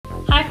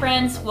Hi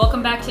friends,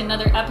 welcome back to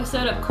another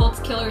episode of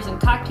Cults, Killers,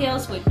 and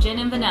Cocktails with Jen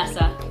and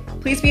Vanessa.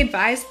 Please be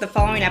advised the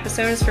following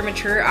episode is for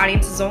mature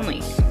audiences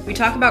only. We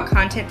talk about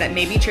content that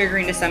may be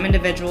triggering to some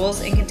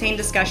individuals and contain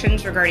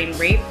discussions regarding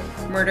rape,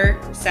 murder,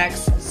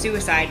 sex,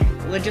 suicide,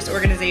 religious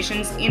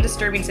organizations, and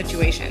disturbing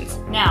situations.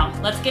 Now,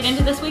 let's get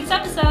into this week's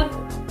episode.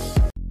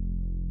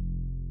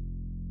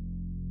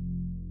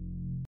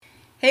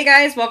 Hey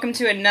guys, welcome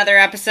to another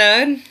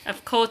episode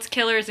Of Cults,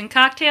 Killers, and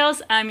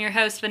Cocktails. I'm your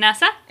host,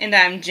 Vanessa. And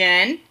I'm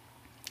Jen.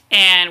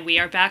 And we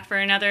are back for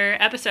another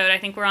episode. I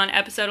think we're on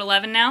episode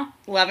 11 now.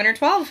 11 or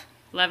 12?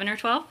 11 or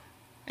 12?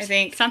 I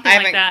think. Something I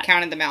like that. haven't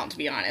counted them out, to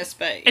be honest,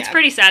 but yeah. It's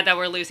pretty sad that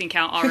we're losing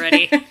count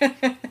already.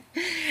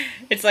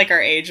 It's like our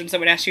age when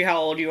someone asks you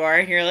how old you are,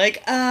 and you're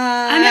like,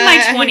 I'm in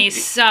my 20s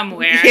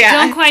somewhere. Yeah.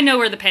 Don't quite know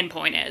where the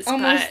pinpoint is.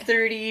 Almost but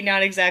 30,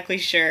 not exactly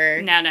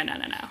sure. No.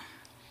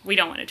 We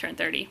don't want to turn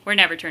 30. We're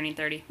never turning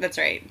 30. That's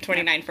right,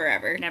 29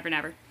 forever.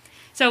 Never.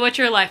 So what's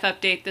your life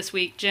update this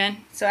week,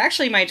 Jen? So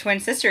actually, my twin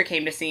sister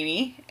came to see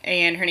me,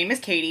 and her name is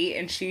Katie,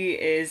 and she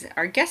is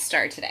our guest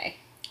star today.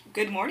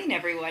 Good morning,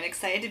 everyone.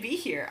 Excited to be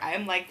here. I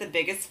am like the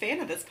biggest fan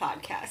of this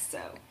podcast,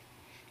 so.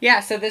 Yeah,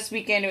 so this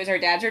weekend it was our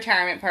dad's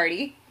retirement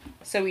party.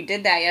 So we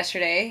did that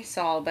yesterday,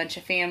 saw a bunch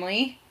of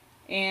family.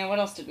 And what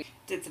else did we?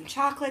 Did some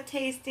chocolate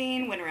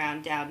tasting, went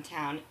around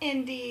downtown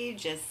Indy,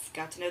 just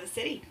got to know the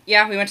city.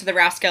 Yeah, we went to the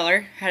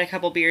Rathskeller, had a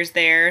couple beers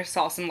there,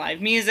 saw some live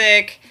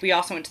music. We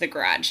also went to the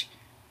garage.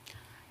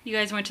 You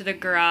guys went to the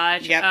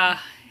garage. Yep.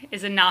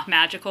 Is it not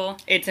magical?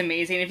 It's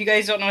amazing. If you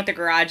guys don't know what the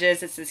garage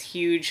is, it's this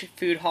huge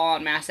food hall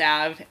on Mass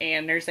Ave,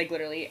 and there's like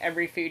literally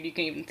every food you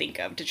can even think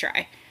of to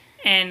try.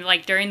 And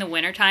like during the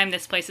wintertime,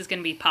 this place is going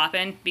to be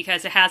popping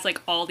because it has like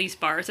all these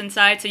bars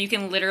inside, so you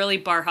can literally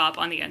bar hop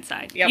on the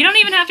inside. Yep. You don't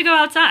even have to go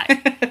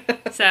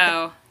outside.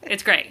 So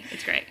it's great.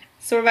 It's great.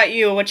 So what about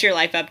you? What's your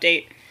life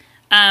update?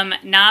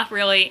 Not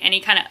really any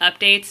kind of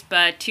updates,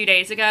 but 2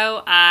 days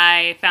ago,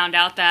 I found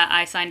out that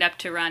I signed up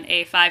to run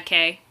a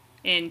 5K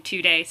in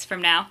 2 days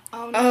from now.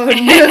 Oh, no. Oh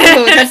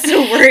no, that's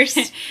the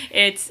worst.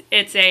 It's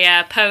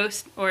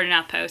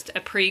a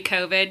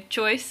pre-COVID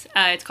choice.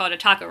 It's called a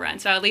taco run.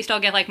 So at least I'll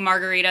get like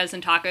margaritas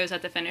and tacos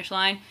at the finish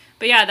line.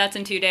 But yeah, that's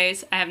in 2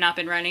 days. I have not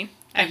been running.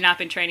 I have not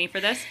been training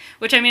for this.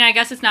 Which, I mean, I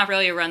guess it's not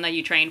really a run that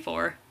you train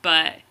for,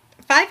 but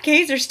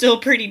 5Ks are still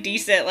pretty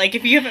decent. Like,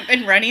 if you haven't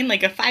been running,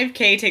 like, a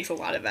 5K takes a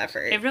lot of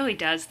effort. it really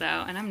does,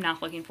 though, and I'm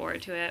not looking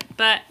forward to it.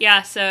 But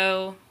yeah,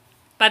 so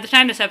by the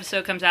time this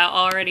episode comes out,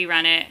 I'll already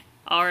run it,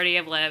 already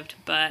have lived,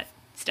 but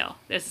still,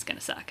 this is going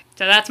to suck.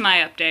 So that's my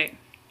update.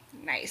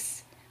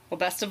 Nice. Well,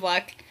 best of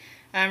luck.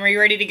 Are you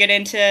ready to get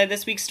into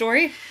this week's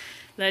story?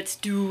 Let's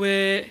do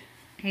it.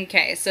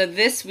 Okay, so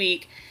this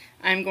week,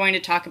 I'm going to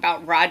talk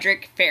about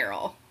Roderick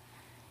Farrell.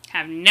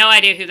 Have no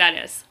idea who that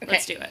is. Okay.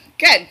 Let's do it.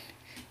 Good.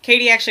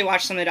 Katie actually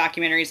watched some of the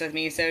documentaries with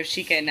me, so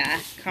she can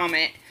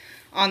comment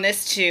on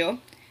this too.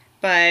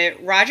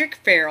 But Roderick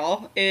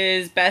Farrell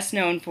is best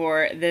known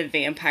for the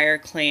Vampire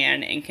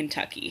Clan in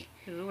Kentucky.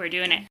 Ooh, we're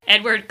doing it.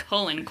 Edward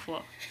Cullen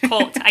Colt.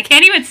 I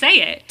can't even say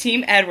it.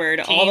 Team Edward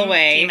all the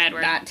way. Team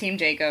Edward. Not Team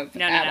Jacob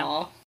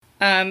No.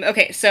 all.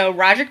 Okay, so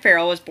Roderick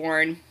Farrell was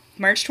born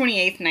March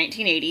 28th,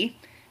 1980,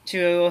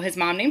 to his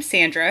mom named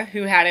Sandra,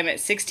 who had him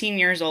at 16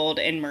 years old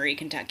in Murray,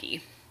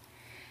 Kentucky.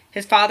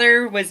 His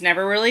father was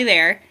never really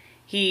there.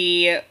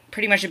 He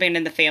pretty much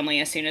abandoned the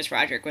family as soon as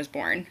Roderick was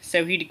born,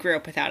 so he grew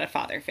up without a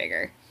father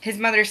figure. His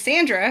mother,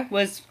 Sandra,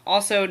 was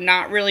also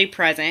not really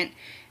present.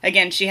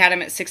 Again, she had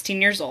him at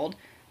 16 years old,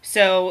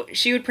 so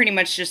she would pretty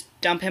much just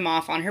dump him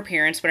off on her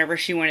parents whenever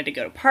she wanted to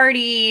go to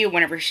party,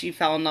 whenever she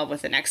fell in love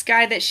with the next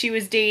guy that she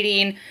was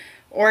dating,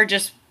 or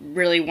just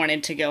really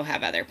wanted to go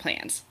have other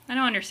plans. I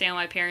don't understand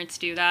why parents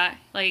do that.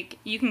 Like,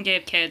 you can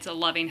give kids a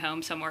loving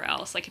home somewhere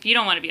else. Like, if you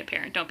don't want to be a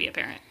parent, don't be a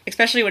parent.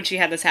 Especially when she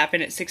had this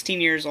happen at 16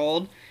 years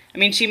old. I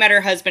mean, she met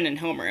her husband in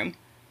homeroom.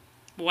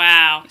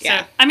 Wow.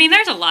 Yeah. So, I mean,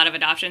 there's a lot of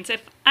adoptions.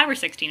 If I were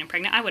 16 and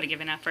pregnant, I would have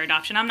given up for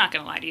adoption. I'm not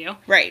going to lie to you.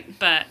 Right.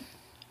 But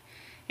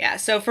Yeah,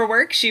 so for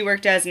work, she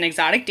worked as an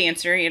exotic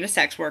dancer and a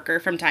sex worker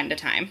from time to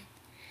time.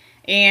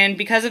 And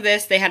because of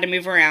this, they had to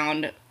move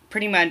around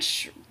pretty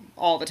much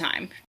all the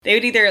time. They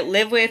would either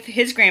live with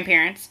his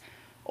grandparents,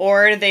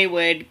 or they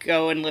would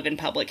go and live in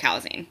public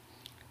housing.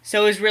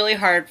 So it was really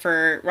hard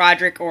for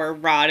Roderick, or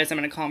Rod as I'm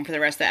going to call him for the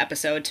rest of the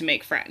episode, to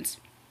make friends.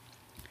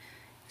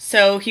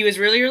 So he was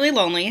really, really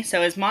lonely,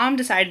 so his mom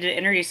decided to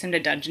introduce him to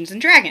Dungeons &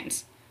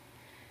 Dragons.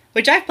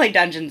 Which I've played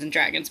Dungeons &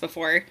 Dragons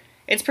before.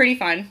 It's pretty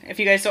fun. If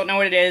you guys don't know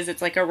what it is,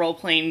 it's like a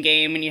role-playing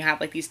game, and you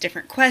have like these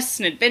different quests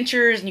and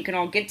adventures, and you can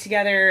all get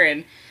together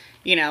and,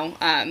 you know,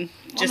 Well,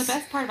 the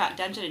best part about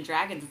Dungeons &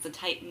 Dragons, it's a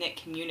tight-knit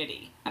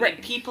community. I mean,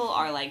 people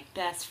are like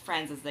best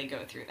friends as they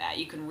go through that.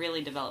 You can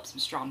really develop some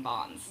strong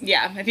bonds.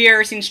 Yeah, if you've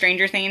ever seen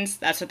Stranger Things,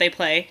 that's what they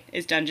play,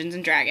 is Dungeons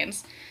 &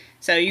 Dragons.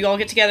 So you all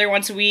get together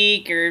once a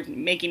week, you're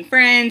making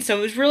friends, so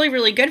it was really,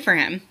 really good for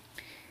him.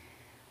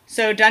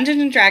 So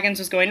Dungeons & Dragons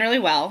was going really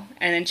well,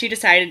 and then she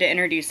decided to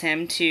introduce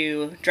him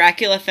to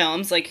Dracula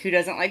films, like who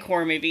doesn't like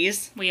horror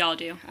movies? we all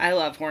do. I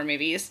love horror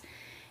movies.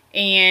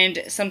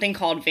 And something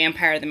called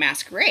Vampire the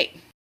Masquerade.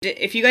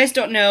 If you guys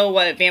don't know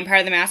what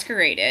Vampire the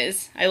Masquerade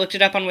is, I looked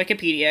it up on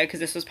Wikipedia because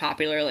this was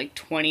popular like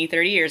 20,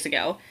 30 years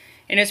ago.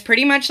 And it's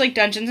pretty much like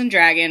Dungeons and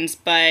Dragons,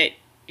 but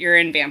you're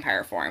in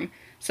vampire form.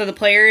 So the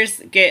players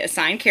get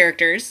assigned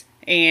characters,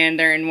 and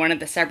they're in one of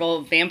the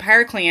several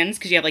vampire clans,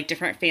 because you have like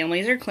different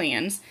families or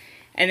clans.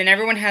 And then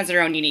everyone has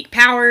their own unique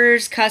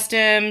powers,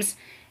 customs,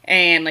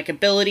 and like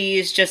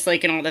abilities, just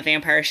like in all the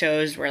vampire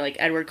shows where like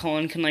Edward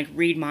Cullen can like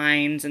read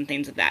minds and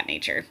things of that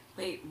nature.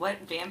 Wait,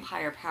 what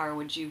vampire power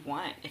would you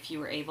want if you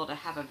were able to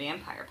have a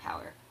vampire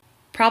power?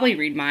 Probably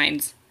read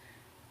minds.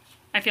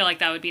 I feel like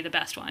that would be the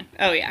best one.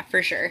 Oh yeah,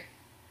 for sure.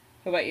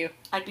 What about you?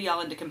 I'd be all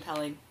into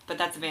compelling, but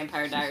that's a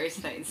Vampire Diaries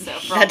thing, so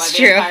for That's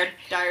all my true. Vampire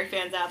Diary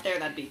fans out there,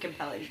 that'd be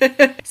compelling.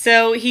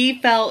 So he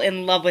fell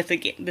in love with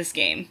this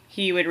game.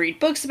 He would read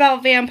books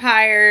about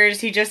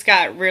vampires. He just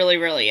got really,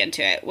 really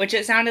into it, which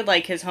it sounded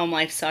like his home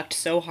life sucked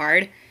so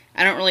hard.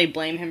 I don't really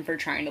blame him for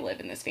trying to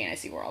live in this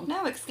fantasy world.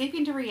 No,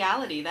 escaping to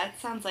reality,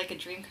 that sounds like a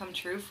dream come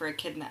true for a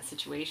kid in that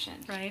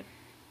situation. Right.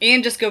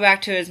 And just go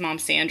back to his mom,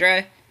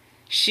 Sandra.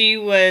 She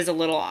was a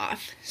little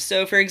off.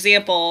 So, for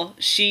example,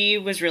 she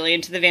was really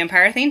into the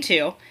vampire thing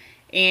too,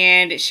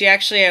 and she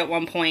actually at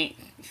one point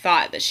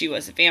thought that she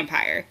was a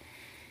vampire.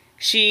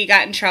 She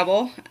got in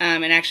trouble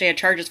and actually had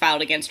charges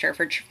filed against her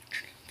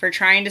for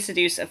trying to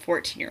seduce a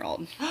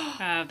 14-year-old.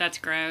 Oh, that's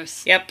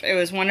gross. Yep, it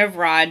was one of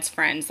Rod's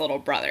friend's little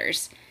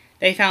brothers.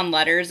 They found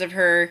letters of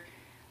her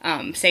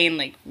saying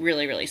like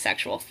really, really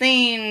sexual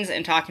things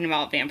and talking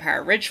about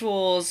vampire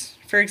rituals.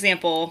 For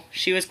example,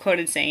 she was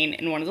quoted saying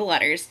in one of the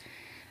letters,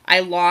 "I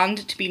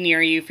longed to be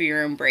near you for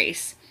your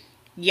embrace.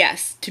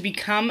 Yes, to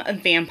become a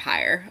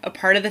vampire, a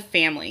part of the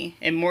family,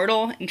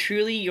 immortal and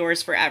truly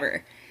yours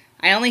forever.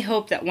 I only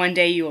hope that one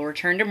day you will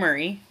return to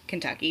Murray,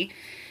 Kentucky.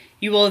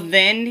 You will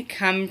then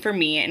come for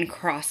me and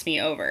cross me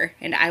over,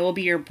 and I will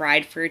be your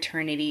bride for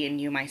eternity and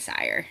you my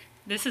sire."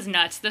 This is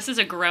nuts. This is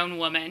a grown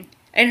woman.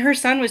 And her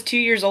son was 2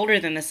 years older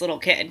than this little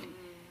kid.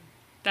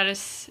 That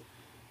is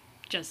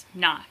just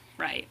not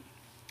right.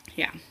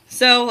 Yeah.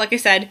 So, like I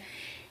said,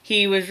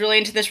 he was really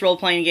into this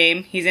role-playing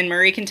game. He's in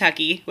Murray,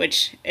 Kentucky,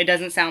 which it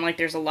doesn't sound like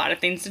there's a lot of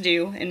things to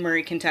do in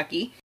Murray,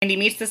 Kentucky. And he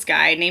meets this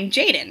guy named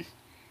Jaden.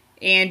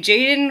 And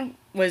Jaden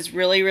was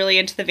really, really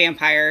into the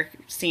vampire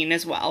scene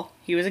as well.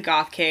 He was a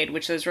goth kid,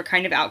 which those were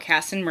kind of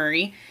outcasts in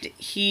Murray.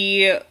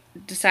 He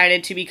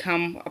decided to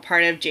become a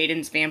part of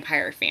Jaden's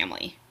vampire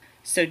family.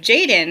 So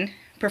Jaden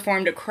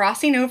performed a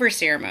crossing over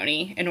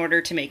ceremony in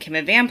order to make him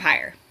a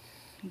vampire.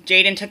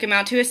 Jaden took him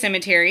out to a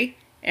cemetery,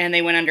 and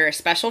they went under a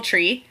special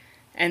tree,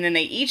 and then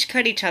they each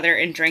cut each other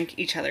and drank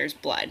each other's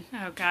blood.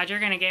 Oh, God, you're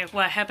going to get,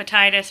 what,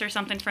 hepatitis or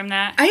something from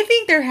that? I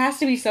think there has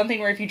to be something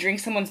where if you drink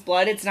someone's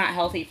blood, it's not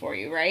healthy for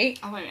you, right?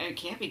 Oh, I mean, it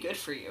can't be good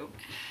for you.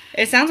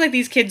 It sounds like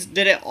these kids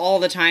did it all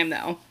the time,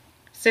 though.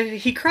 So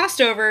he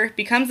crossed over,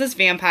 becomes this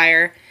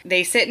vampire,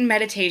 they sit in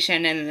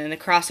meditation, and then the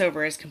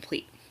crossover is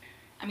complete.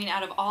 I mean,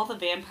 out of all the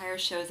vampire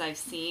shows I've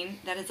seen,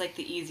 that is like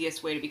the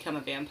easiest way to become a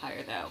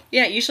vampire, though.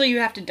 Yeah, usually you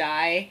have to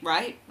die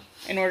Right?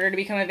 in order to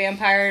become a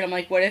vampire, and I'm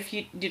like, what if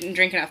you didn't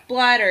drink enough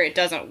blood, or it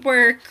doesn't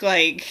work,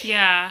 like...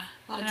 Yeah.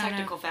 A lot of I don't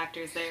technical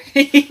factors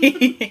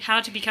there.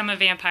 How to become a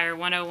vampire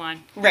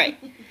 101. Right.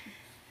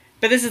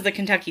 But this is the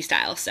Kentucky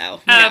style, so...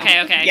 Oh,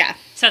 okay. Yeah.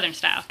 Southern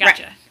style.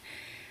 Gotcha. Right.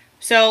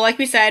 So, like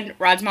we said,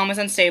 Rod's mom was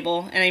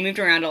unstable, and they moved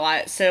around a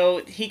lot,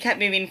 so he kept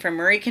moving from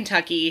Murray,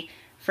 Kentucky,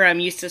 from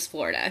Eustis,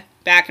 Florida.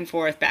 Back and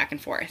forth, back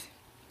and forth.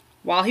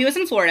 While he was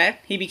in Florida,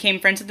 he became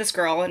friends with this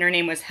girl, and her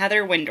name was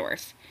Heather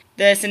Windorf.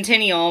 The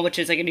Centennial, which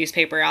is like a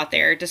newspaper out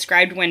there,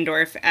 described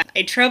Windorf as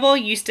a troubled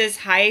Eustis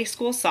high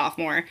school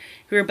sophomore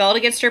who rebelled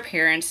against her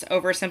parents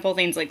over simple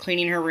things like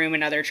cleaning her room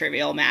and other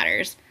trivial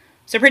matters.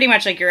 So pretty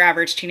much like your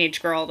average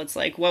teenage girl that's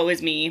like, woe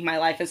is me, my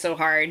life is so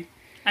hard.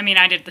 I mean,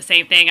 I did the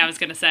same thing, I was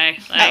going to say.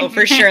 Like, Oh,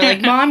 for sure.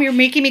 Like, Mom, you're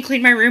making me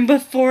clean my room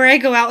before I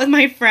go out with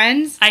my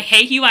friends. I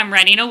hate you, I'm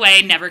running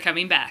away, never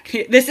coming back.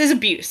 This is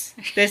abuse.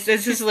 This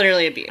is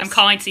literally abuse. I'm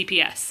calling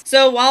CPS.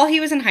 So while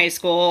he was in high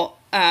school,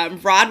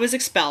 Rod was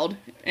expelled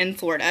in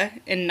Florida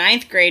in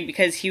 9th grade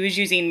because he was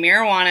using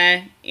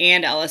marijuana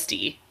and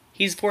LSD.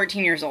 He's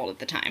 14 years old at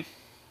the time.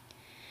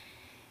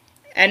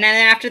 And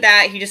then after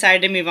that, he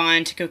decided to move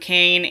on to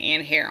cocaine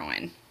and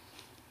heroin.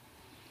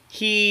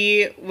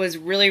 He was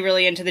really,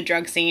 really into the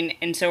drug scene,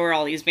 and so were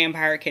all these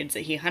vampire kids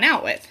that he hung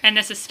out with. And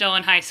this is still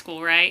in high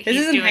school, right? This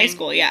He's is in doing high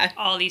school, yeah.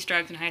 all these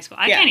drugs in high school.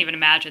 I Yeah. can't even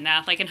imagine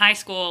that. Like, in high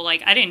school,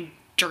 like, I didn't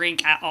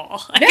drink at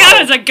all. Like, No.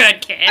 I was a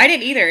good kid. I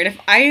didn't either. And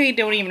I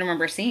don't even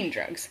remember seeing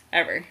drugs,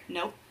 ever.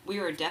 Nope. We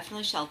were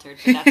definitely sheltered,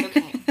 but that's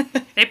okay.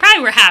 They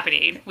probably were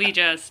happening. We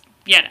just,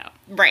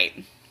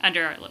 Right.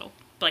 under our little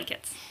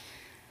blankets.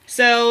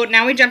 So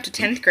now we jump to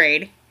 10th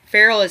grade.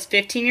 Farrell is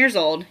 15 years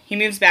old. He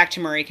moves back to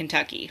Murray,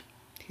 Kentucky.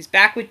 He's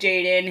back with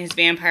Jaden, his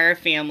vampire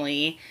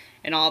family,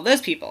 and all of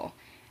those people.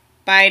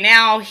 By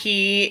now,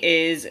 he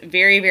is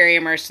very, very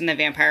immersed in the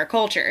vampire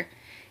culture.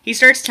 He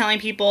starts telling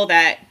people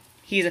that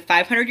he's a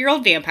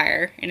 500-year-old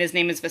vampire, and his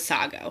name is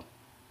Visago.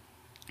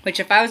 Which,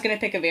 if I was going to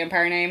pick a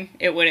vampire name,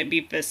 it wouldn't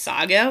be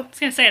Visago. I was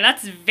gonna say,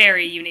 that's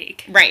very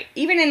unique. Right.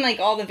 Even in, like,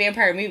 all the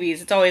vampire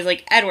movies, it's always,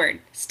 like, Edward,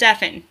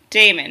 Stefan,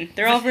 Damon.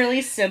 They're all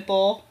really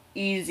simple,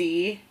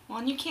 easy. Well,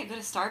 and you can't go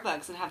to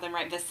Starbucks and have them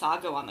write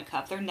Visago on the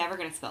cup. They're never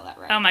going to spell that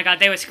right. Oh my god,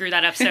 they would screw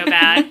that up so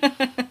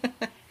bad.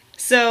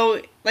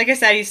 So, like I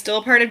said, he's still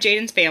a part of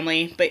Jaden's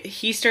family, but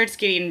he starts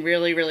getting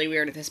really, really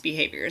weird with his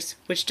behaviors,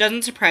 which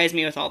doesn't surprise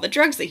me with all the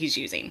drugs that he's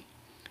using.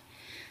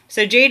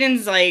 So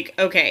Jaden's like,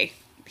 okay,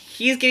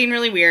 he's getting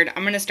really weird.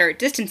 I'm going to start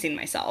distancing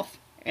myself.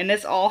 And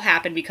this all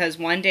happened because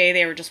one day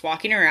they were just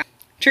walking around.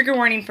 Trigger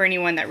warning for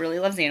anyone that really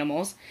loves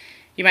animals.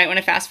 You might want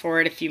to fast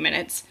forward a few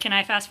minutes. Can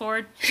I fast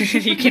forward?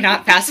 You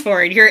cannot fast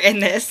forward. You're in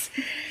this.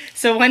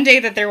 So one day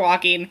that they're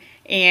walking,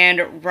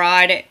 and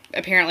Rod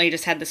apparently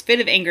just had this fit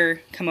of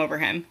anger come over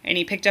him, and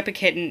he picked up a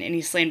kitten and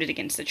he slammed it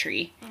against the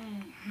tree.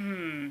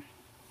 And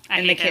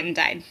the kitten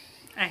died.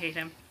 I hate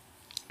him.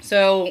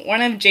 So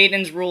one of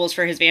Jaden's rules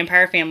for his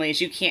vampire family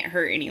is you can't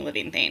hurt any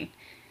living thing.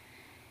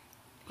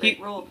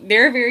 Great rule.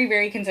 They're a very,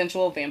 very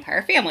consensual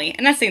vampire family.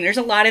 And that's the thing, there's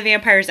a lot of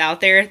vampires out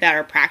there that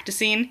are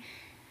practicing,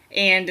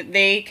 and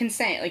they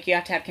consent. Like, you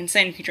have to have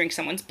consent if you drink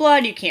someone's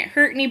blood, you can't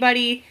hurt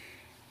anybody.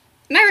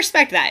 And I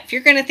respect that. If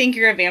you're going to think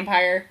you're a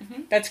vampire,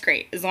 that's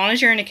great. As long as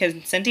you're in a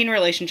consenting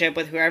relationship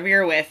with whoever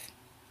you're with,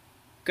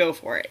 go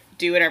for it.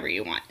 Do whatever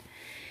you want.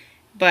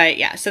 But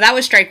yeah, so that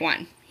was strike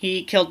one.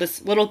 He killed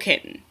this little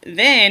kitten.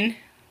 Then,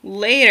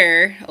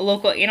 later, a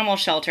local animal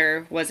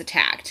shelter was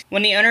attacked.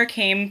 When the owner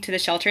came to the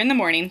shelter in the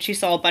morning, she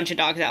saw a bunch of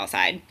dogs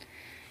outside.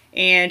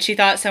 And she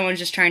thought someone was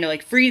just trying to,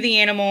 like, free the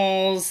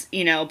animals,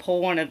 you know,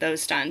 pull one of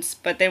those stunts.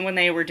 But then when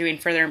they were doing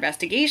further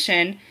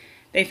investigation,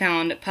 they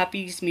found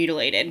puppies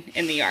mutilated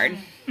in the yard.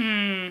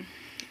 And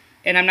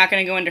I'm not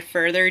going to go into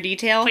further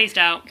detail. Please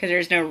don't. Because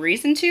there's no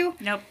reason to.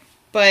 Nope.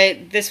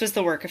 But this was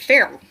the work of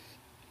Farrell.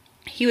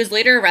 He was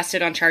later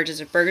arrested on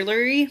charges of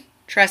burglary,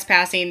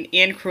 trespassing,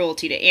 and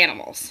cruelty to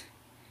animals.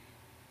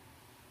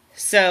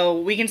 So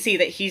we can see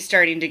that he's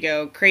starting to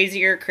go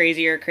crazier,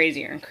 crazier,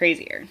 crazier, and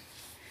crazier.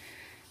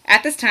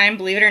 At this time,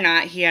 believe it or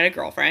not, he had a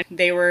girlfriend.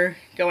 They were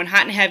going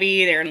hot and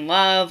heavy, they were in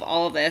love,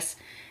 all of this.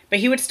 But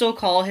he would still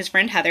call his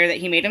friend Heather that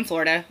he made in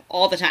Florida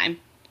all the time.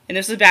 And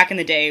this was back in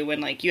the day when,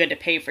 like, you had to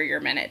pay for your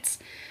minutes.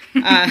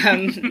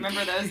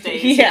 Remember those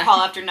days? Yeah. You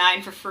call after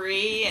 9 for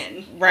free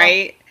and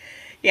Right.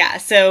 Yeah,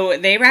 so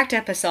they racked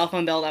up a cell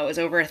phone bill that was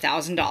over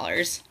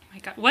 $1,000. Oh my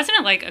god. Wasn't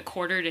it like a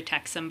quarter to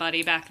text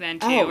somebody back then,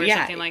 too, Oh, or yeah.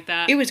 something like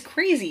that? It was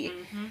crazy.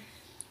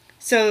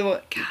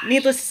 So,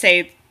 needless to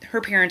say, her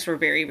parents were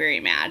very, very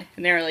mad.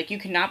 And they were like, you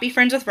cannot be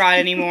friends with Rod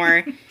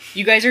anymore.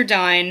 You guys are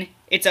done.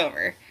 It's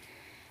over.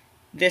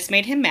 This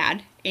made him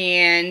mad,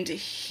 and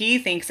he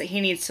thinks that he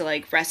needs to,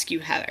 like, rescue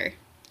Heather.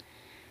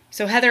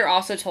 So Heather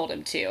also told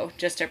him, too,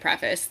 just to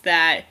preface,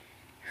 that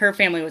her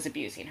family was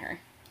abusing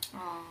her.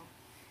 Oh,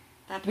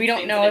 that puts We don't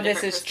things know in a if this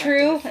different is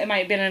true. perspective. It might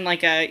have been in,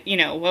 like, a, you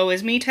know, woe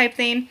is me type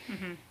thing.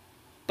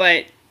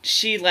 But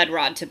she led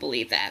Rod to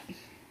believe that.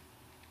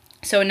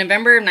 So in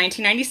November of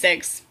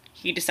 1996,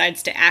 he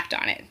decides to act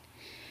on it.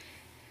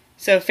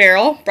 So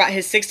Farrell brought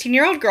his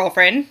 16-year-old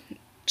girlfriend,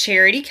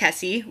 Charity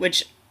Kessie,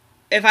 which,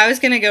 if I was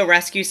going to go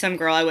rescue some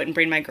girl, I wouldn't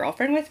bring my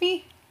girlfriend with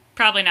me.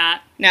 Probably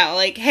not. No,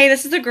 like, hey,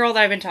 this is the girl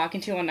that I've been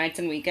talking to on nights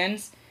and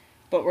weekends,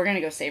 but we're going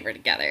to go save her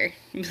together.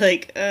 Be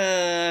like,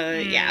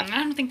 yeah. I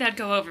don't think that'd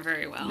go over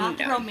very well. Not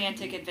the No.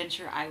 romantic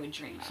adventure I would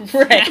dream of.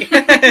 Right.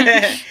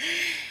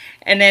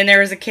 And then there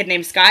was a kid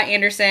named Scott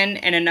Anderson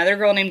and another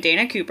girl named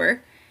Dana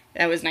Cooper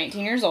that was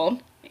 19 years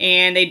old.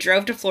 And they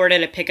drove to Florida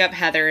to pick up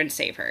Heather and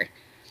save her.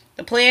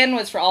 The plan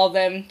was for all of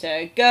them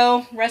to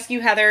go rescue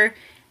Heather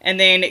and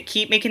then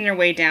keep making their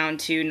way down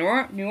to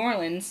New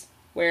Orleans,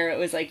 where it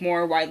was, like,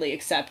 more widely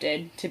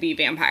accepted to be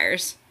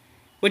vampires.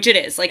 Which it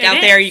is. Like, It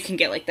out there is. you can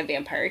get, like, the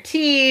vampire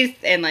teeth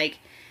and, like,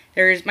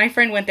 my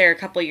friend went there a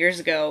couple years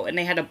ago and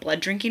they had a blood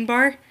drinking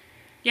bar.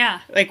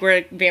 Yeah. Like,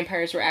 where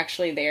vampires were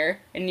actually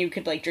there, and you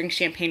could, like, drink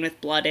champagne with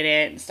blood in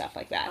it and stuff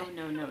like that. Oh,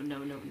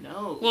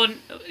 no. Well,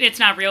 it's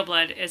not real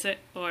blood, is it?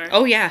 Or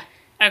Oh, yeah.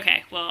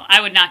 Okay, well,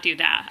 I would not do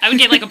that. I would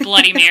get, like, a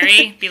Bloody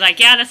Mary, be like,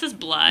 yeah, this is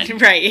blood.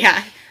 Right,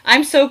 yeah.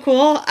 I'm so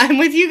cool. I'm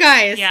with you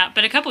guys. Yeah,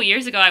 but a couple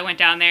years ago I went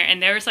down there,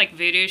 and there was, like,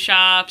 voodoo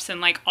shops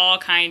and, like, all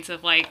kinds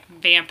of, like,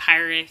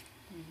 vampire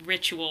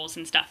rituals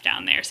and stuff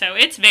down there. So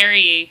it's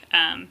very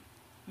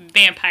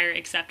vampire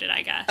accepted,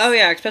 I guess. Oh,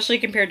 yeah, especially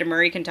compared to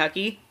Murray,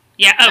 Kentucky.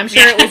 Yeah, oh, I'm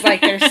sure yeah. it was,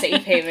 like, their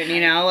safe haven,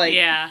 you know? Like,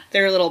 Yeah.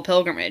 their little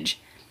pilgrimage.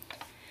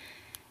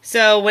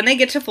 So, when they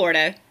get to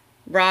Florida,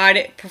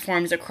 Rod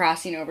performs a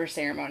crossing over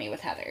ceremony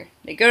with Heather.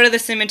 They go to the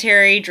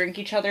cemetery, drink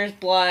each other's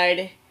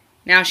blood.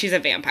 Now she's a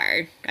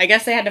vampire. I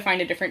guess they had to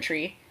find a different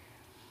tree.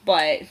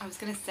 But I was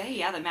going to say,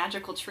 yeah, the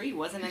magical tree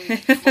wasn't in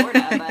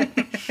Florida,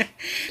 but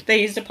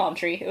they used a palm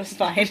tree. It was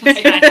fine.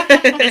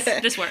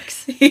 This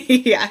works.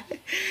 Yeah.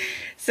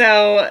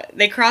 So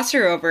they cross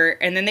her over,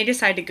 and then they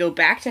decide to go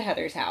back to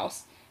Heather's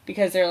house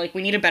because they're like,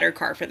 we need a better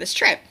car for this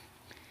trip.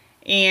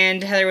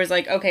 And Heather was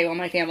like, okay, well,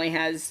 my family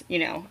has, you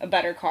know, a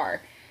better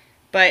car.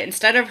 But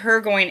instead of her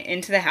going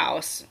into the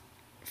house,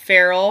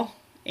 Farrell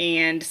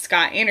and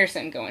Scott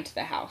Anderson go into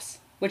the house.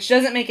 which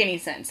doesn't make any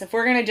sense. If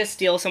we're going to just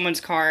steal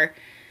someone's car,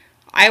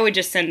 I would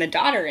just send the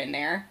daughter in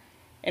there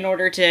in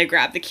order to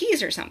grab the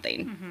keys or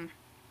something. Mm-hmm.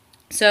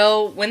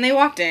 So when they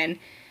walked in,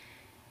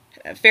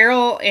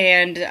 Farrell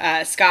and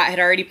Scott had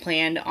already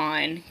planned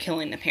on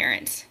killing the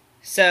parents.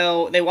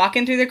 So they walk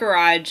in through the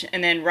garage,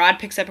 and then Rod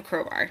picks up a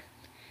crowbar.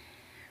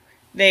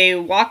 They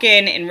walk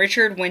in, and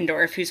Richard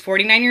Windorf, who's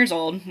 49 years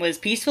old, was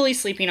peacefully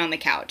sleeping on the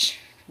couch.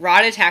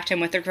 Rod attacked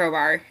him with the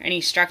crowbar, and he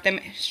struck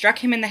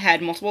him in the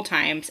head multiple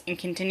times and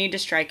continued to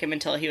strike him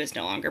until he was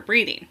no longer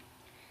breathing.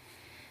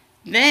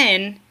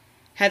 Then,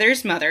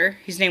 Heather's mother,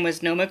 whose name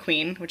was Noma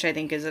Queen, which I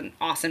think is an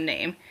awesome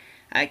name,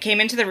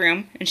 came into the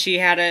room, and she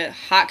had a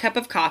hot cup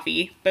of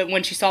coffee, but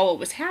when she saw what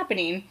was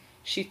happening,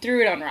 she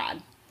threw it on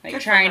Rod,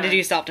 trying to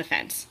do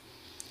self-defense.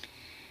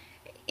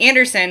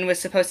 Anderson was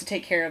supposed to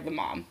take care of the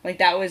mom.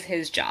 That was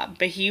his job.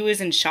 But he was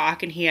in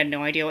shock and he had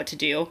no idea what to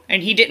do.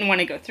 And he didn't want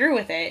to go through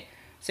with it,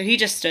 so he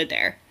just stood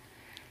there.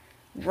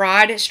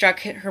 Rod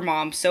struck her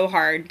mom so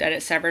hard that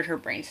it severed her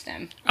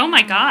brainstem. Oh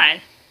my God.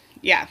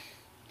 Yeah.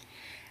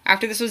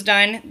 After this was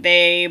done,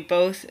 they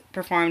both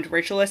performed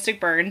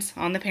ritualistic burns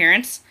on the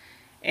parents,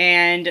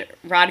 and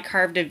Rod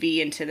carved a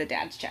V into the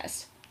dad's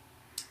chest.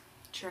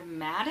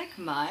 Dramatic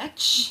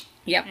much?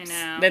 Yep. I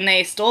know. Then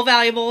they stole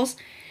valuables,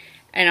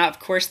 and of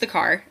course the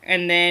car,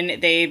 and then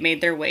they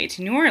made their way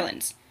to New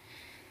Orleans.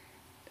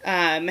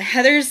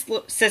 Heather's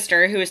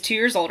sister, who was 2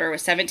 years older,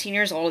 was 17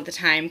 years old at the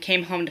time,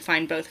 came home to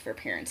find both of her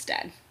parents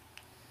dead.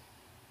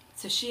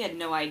 So she had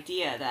no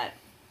idea that...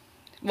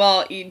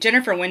 Well,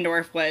 Jennifer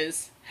Windorf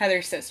was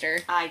Heather's sister.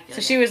 I feel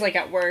So she was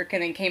at work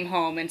and then came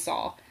home and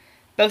saw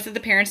both of the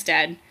parents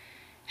dead.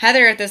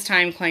 Heather at this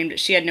time claimed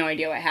she had no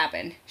idea what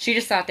happened. She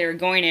just thought they were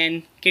going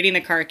in, getting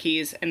the car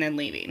keys, and then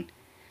leaving.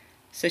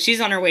 So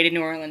she's on her way to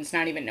New Orleans,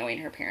 not even knowing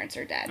her parents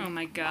are dead. Oh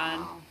my God.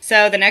 Wow.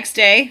 So the next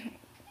day,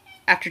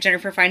 after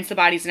Jennifer finds the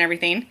bodies and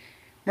everything,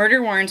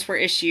 murder warrants were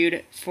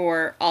issued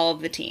for all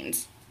of the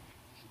teens.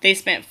 They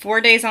spent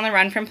 4 days on the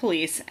run from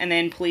police, and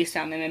then police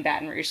found them in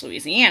Baton Rouge,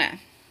 Louisiana.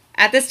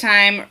 At this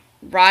time,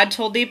 Rod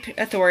told the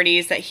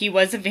authorities that he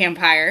was a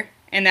vampire,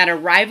 and that a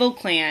rival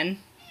clan,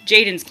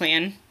 Jaden's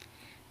clan,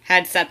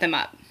 had set them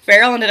up.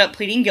 Farrell ended up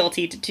pleading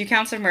guilty to 2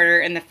 counts of murder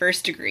in the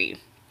first degree.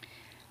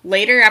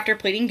 Later, after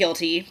pleading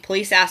guilty,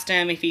 police asked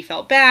him if he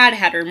felt bad,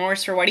 had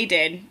remorse for what he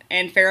did,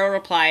 and Farrell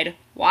replied,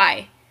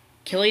 "Why?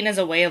 Killing is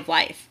a way of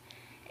life.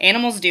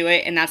 Animals do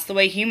it, and that's the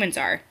way humans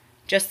are.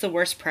 Just the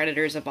worst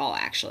predators of all,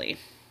 actually."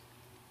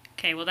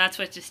 Okay, well, that's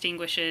what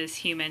distinguishes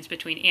humans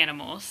between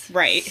animals.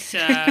 Right. So,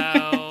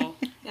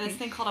 Yeah, this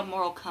thing called a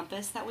moral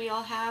compass that we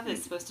all have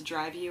is supposed to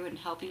drive you and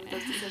help you with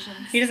those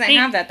decisions. He doesn't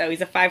have that, though.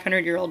 He's a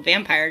 500-year-old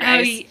vampire,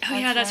 guys.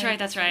 yeah, that's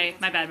right.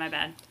 My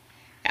bad.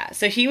 Yeah,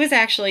 so he was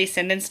actually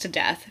sentenced to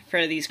death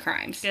for these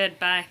crimes.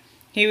 Goodbye.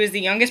 He was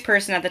the youngest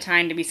person at the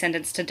time to be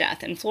sentenced to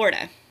death in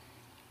Florida.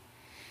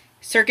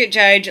 Circuit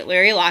Judge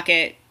Larry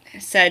Lockett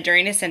said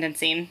during his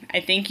sentencing,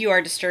 "I think you are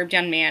a disturbed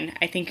young man.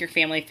 I think your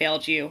family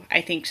failed you.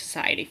 I think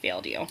society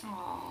failed you."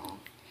 Aww.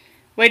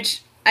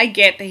 Which, I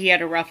get that he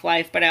had a rough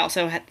life, but I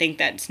also think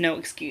that's no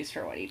excuse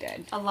for what he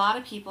did. A lot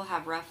of people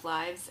have rough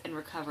lives and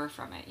recover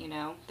from it,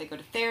 They go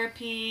to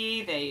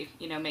therapy, they,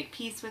 make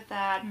peace with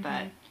that,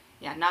 but,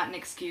 yeah, not an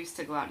excuse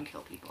to go out and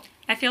kill people.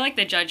 I feel like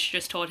the judge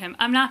just told him,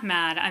 "I'm not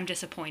mad, I'm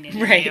disappointed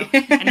in Right. you."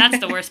 And that's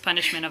the worst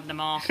punishment of them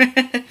all.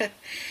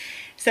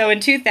 So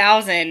in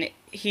 2000,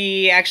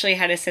 he actually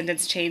had his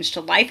sentence changed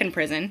to life in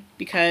prison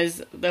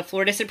because the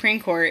Florida Supreme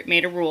Court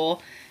made a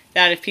rule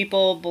that if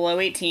people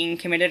below 18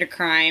 committed a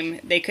crime,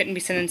 they couldn't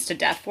be sentenced to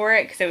death for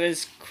it because it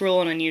was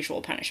cruel and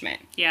unusual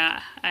punishment.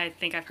 Yeah, I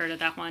think I've heard of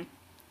that one.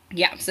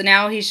 Yeah, so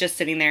now he's just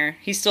sitting there.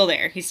 He's still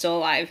there. He's still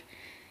alive.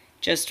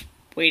 Just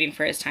waiting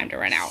for his time to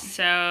run out.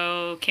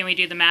 So, can we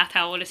do the math?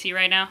 How old is he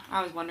right now?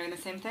 I was wondering the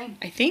same thing.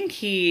 I think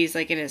he's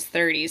in his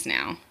 30s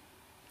now.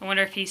 I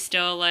wonder if he's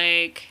still,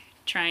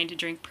 trying to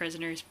drink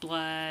prisoners'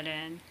 blood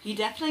and... He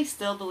definitely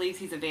still believes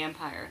he's a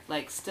vampire.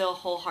 Still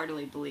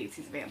wholeheartedly believes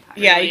he's a vampire.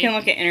 Yeah, Really? you can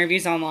look at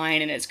interviews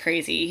online and it's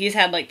crazy. He's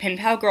had pen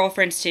pal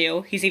girlfriends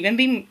too. He's even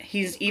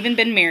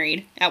been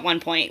married at one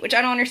point, which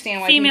I don't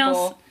understand why Females,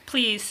 people...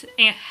 please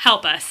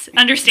help us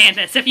understand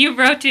this. If you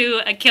wrote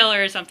to a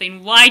killer or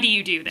something, why do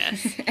you do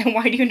this? And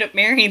why do you end up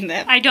marrying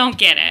them? I don't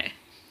get it.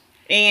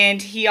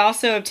 And he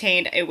also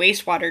obtained a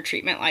wastewater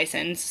treatment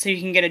license so he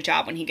can get a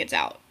job when he gets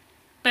out.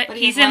 But But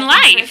he's he's in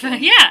life in life.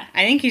 prison. Yeah.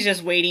 I think he's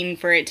just waiting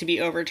for it to be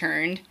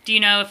overturned. Do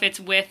you know if it's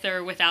with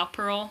or without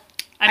parole?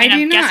 I do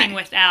I'm not. guessing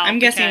without. I'm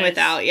guessing because-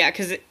 without, yeah,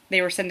 because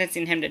they were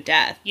sentencing him to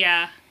death.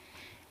 Yeah.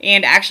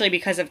 And actually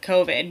because of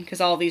COVID, because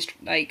all these,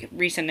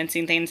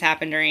 resentencing things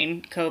happened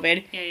during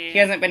COVID, Yeah. he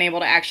hasn't been able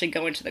to actually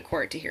go into the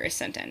court to hear his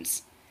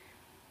sentence.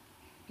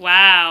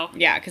 Wow.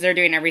 Yeah, because they're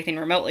doing everything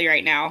remotely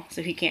right now,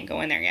 so he can't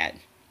go in there yet.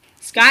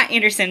 Scott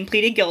Anderson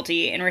pleaded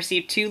guilty and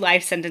received 2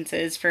 life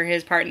sentences for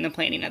his part in the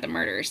planning of the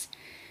murders.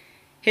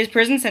 His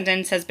prison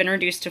sentence has been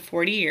reduced to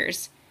 40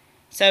 years,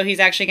 so he's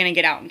actually going to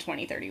get out in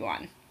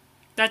 2031.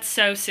 That's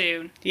so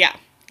soon. Yeah,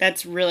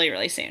 that's really,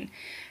 really soon.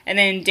 And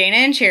then Dana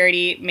and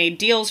Charity made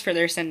deals for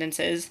their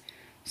sentences,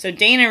 So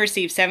Dana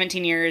received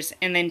 17 years,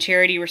 and then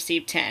Charity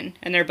received 10,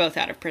 and they're both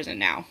out of prison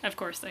now. Of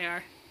course they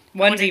are.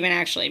 One's even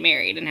actually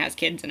married and has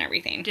kids and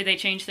everything. Did they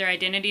change their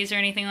identities or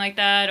anything like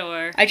that,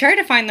 or? I tried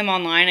to find them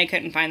online. I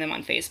couldn't find them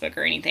on Facebook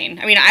or anything.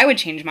 I mean, I would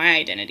change my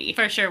identity.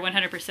 For sure,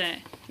 100%.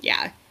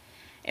 Yeah.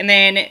 And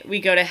then we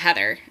go to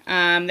Heather.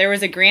 There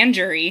was a grand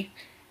jury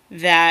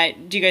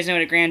that... Do you guys know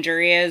what a grand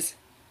jury is?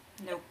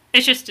 Nope.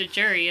 It's just a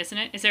jury, isn't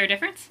it? Is there a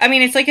difference? I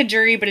mean, it's like a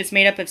jury, but it's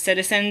made up of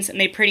citizens, and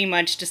they pretty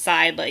much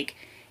decide, like,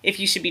 if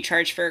you should be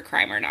charged for a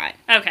crime or not.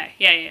 Okay,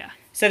 yeah.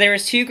 So there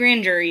was 2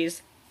 grand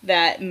juries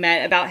that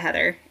met about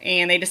Heather,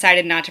 and they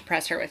decided not to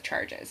press her with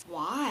charges.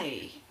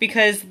 Why?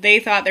 Because they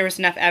thought there was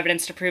enough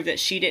evidence to prove that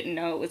she didn't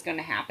know it was going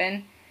to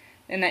happen,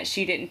 and that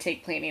she didn't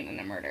take planning in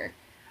the murder.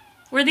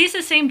 Were these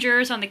the same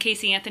jurors on the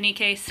Casey Anthony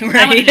case? Right.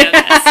 I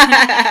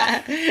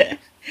want to know this.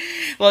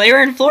 Well, they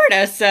were in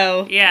Florida,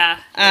 so...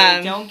 Yeah.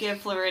 Hey, don't give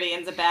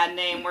Floridians a bad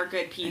name. We're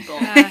good people.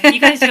 You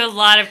guys do a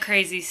lot of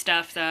crazy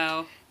stuff,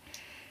 though.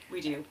 We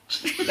do.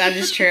 That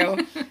is true.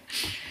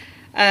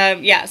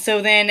 Yeah,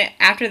 so then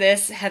after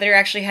this, Heather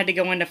actually had to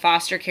go into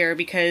foster care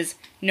because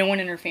no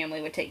one in her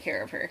family would take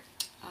care of her.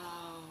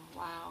 Oh,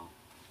 wow.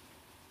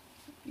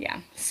 Yeah,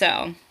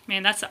 so...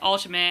 Man, that's the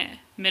ultimate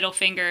middle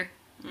finger.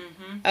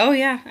 Mm-hmm. Oh,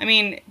 yeah. I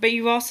mean, but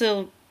you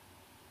also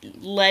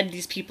led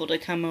these people to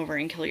come over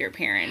and kill your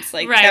parents.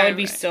 Like, that would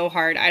be so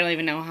hard. I don't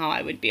even know how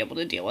I would be able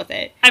to deal with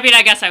it. I mean,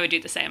 I guess I would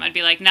do the same. I'd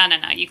be like, no,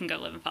 you can go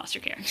live in foster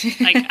care.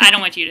 Like, I don't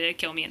want you to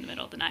kill me in the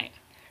middle of the night.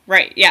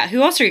 Right, yeah.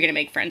 Who else are you going to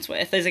make friends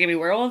with? Is it going to be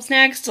werewolves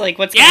next? Like,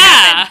 what's going to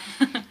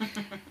happen?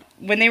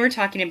 When they were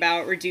talking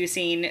about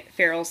reducing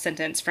Farrell's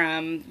sentence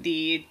from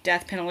the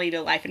death penalty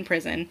to life in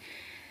prison,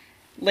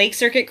 Lake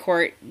Circuit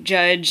Court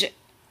Judge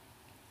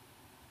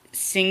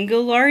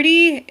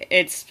Singularity,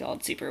 it's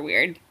spelled super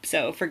weird,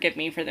 so forgive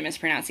me for the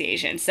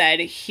mispronunciation,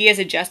 said he has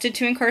adjusted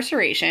to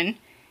incarceration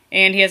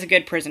and he has a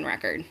good prison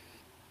record.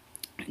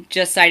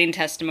 Just citing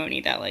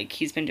testimony that, like,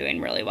 he's been doing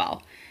really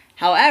well.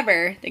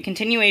 However, the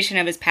continuation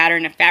of his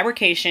pattern of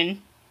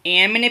fabrication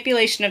and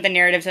manipulation of the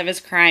narratives of his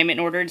crime in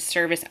order to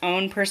serve his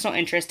own personal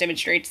interest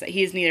demonstrates that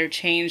he is neither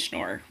changed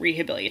nor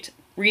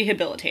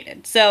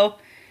rehabilitated. So,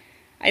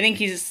 I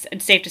think it's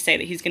safe to say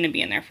that he's going to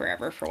be in there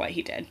forever for what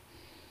he did.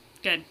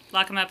 Good.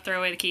 Lock him up, throw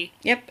away the key.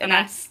 Yep, and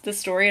that's the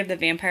story of the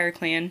vampire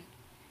clan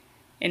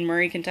in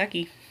Murray,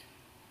 Kentucky.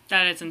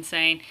 That is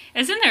insane.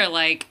 Isn't there,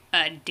 like,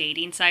 a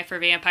dating site for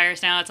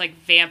vampires now? It's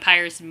like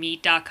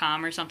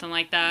vampiresmeet.com or something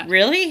like that.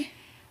 Really?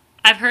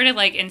 I've heard it,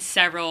 like, in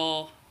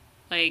several,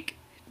 like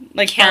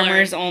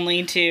farmers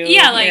only, too.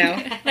 Yeah,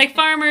 like, like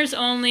farmers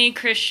only,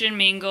 Christian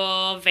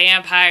mingle,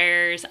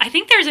 vampires. I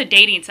think there's a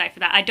dating site for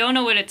that. I don't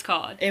know what it's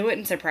called. It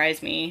wouldn't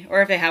surprise me.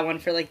 Or if they had one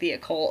for, like, the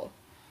occult.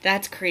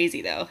 That's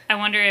crazy, though. I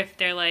wonder if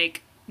they're,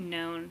 like,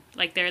 known,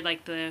 like, they're,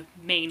 like, the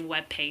main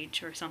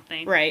webpage or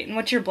something. Right. And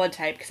what's your blood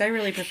type? Because I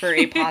really prefer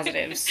A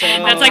positive, so...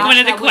 That's, like, one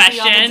of the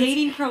questions. Would be on the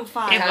dating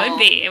profile. It would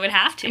be. It would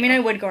have to. I mean, I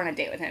would go on a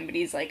date with him, but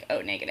he's, like, O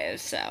negative,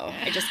 so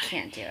I just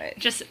can't do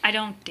it. I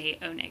don't date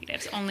O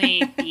negatives.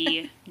 Only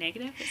B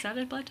negative? Is that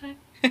a blood type?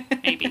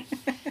 Maybe.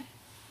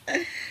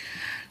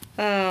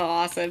 Oh,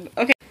 awesome.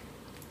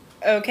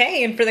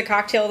 Okay, and for the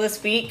cocktail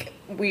this week,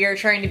 we are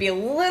trying to be a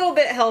little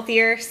bit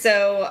healthier.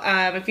 So,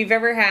 if you've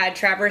ever had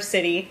Traverse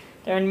City,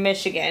 they're in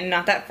Michigan,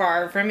 not that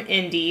far from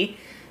Indy.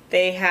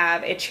 They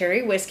have a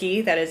cherry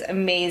whiskey that is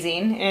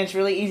amazing, and it's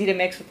really easy to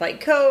mix with,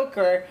 like, Coke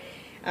or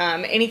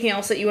anything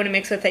else that you want to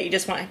mix with that you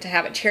just want to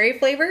have a cherry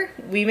flavor.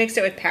 We mixed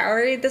it with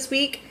Powerade this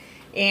week,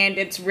 and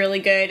it's really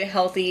good,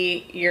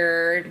 healthy.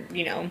 You're,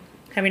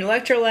 having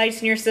electrolytes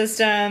in your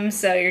system,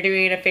 so you're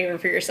doing a favor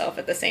for yourself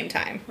at the same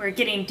time. We're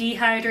getting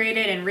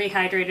dehydrated and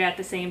rehydrated at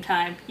the same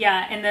time.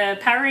 Yeah, and the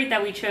Powerade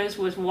that we chose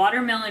was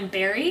watermelon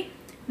berry.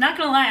 Not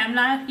gonna lie, I'm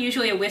not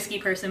usually a whiskey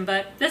person,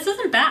 but this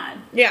isn't bad.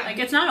 Yeah. Like,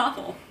 it's not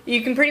awful.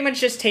 You can pretty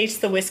much just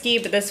taste the whiskey,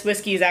 but this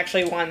whiskey is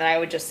actually one that I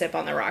would just sip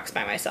on the rocks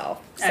by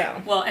myself. So.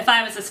 Right. Well, if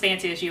I was as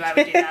fancy as you, I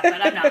would do that,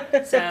 but I'm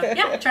not. So,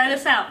 yeah, try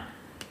this out.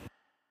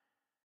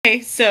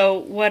 Okay, so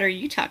what are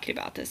you talking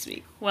about this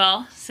week?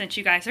 Well, since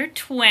you guys are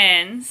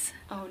twins...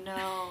 Oh,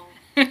 no.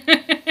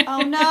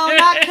 Oh, no,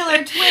 not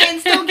killer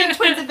twins. Don't give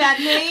twins a bad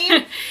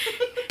name.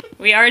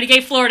 We already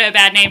gave Florida a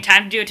bad name.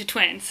 Time to do it to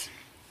twins.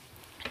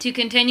 To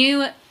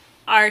continue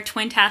our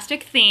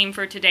twintastic theme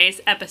for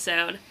today's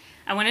episode,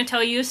 I want to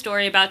tell you a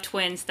story about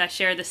twins that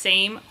share the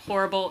same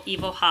horrible,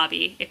 evil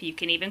hobby, if you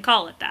can even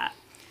call it that.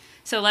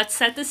 So let's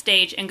set the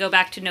stage and go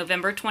back to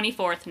November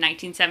 24th,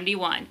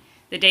 1971,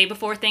 the day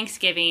before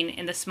Thanksgiving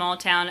in the small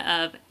town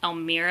of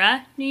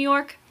Elmira, New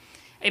York.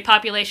 A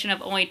population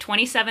of only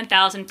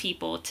 27,000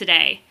 people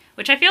today,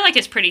 which I feel like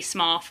is pretty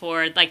small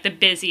for, like, the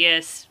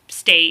busiest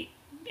state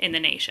in the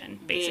nation,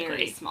 basically.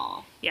 Very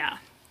small. Yeah.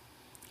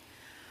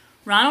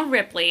 Ronald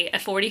Ripley, a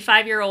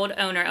 45-year-old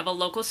owner of a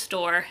local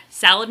store,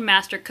 Salad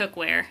Master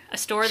Cookware, a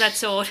store that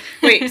sold...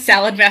 Wait,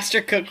 Salad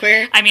Master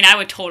Cookware? I mean, I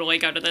would totally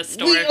go to this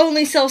store. We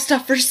only sell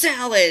stuff for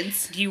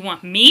salads. Do you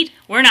want meat?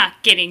 We're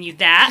not getting you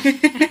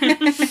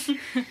that.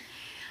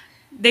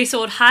 They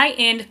sold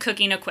high-end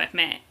cooking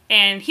equipment,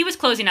 and he was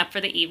closing up for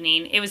the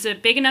evening. It was a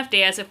big enough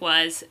day as it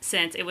was,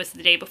 since it was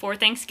the day before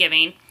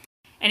Thanksgiving,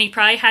 and he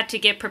probably had to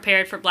get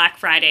prepared for Black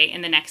Friday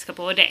in the next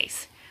couple of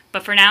days.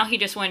 But for now, he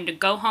just wanted to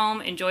go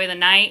home, enjoy the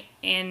night,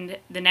 and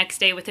the next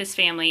day with his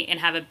family, and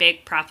have a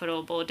big,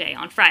 profitable day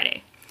on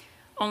Friday.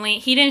 Only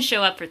he didn't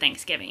show up for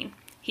Thanksgiving.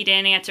 He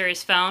didn't answer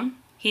his phone.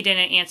 He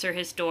didn't answer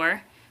his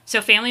door.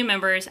 So family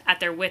members, at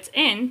their wits'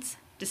 ends,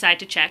 decide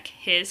to check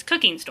his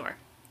cooking store.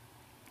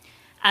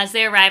 As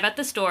they arrive at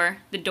the store,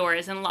 the door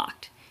isn't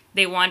locked.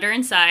 They wander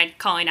inside,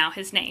 calling out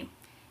his name.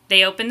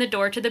 They open the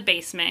door to the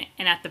basement,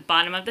 and at the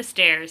bottom of the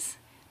stairs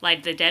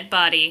lied the dead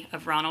body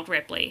of Ronald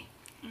Ripley.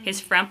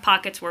 His front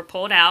pockets were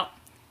pulled out.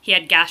 He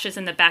had gashes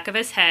in the back of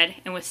his head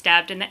and was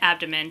stabbed in the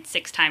abdomen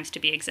 6 times to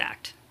be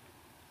exact.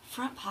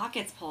 Front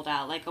pockets pulled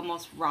out, like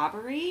almost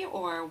robbery,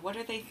 or what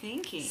are they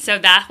thinking? So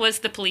that was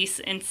the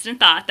police instant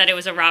thought, that it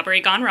was a robbery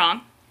gone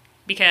wrong.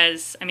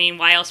 Because, I mean,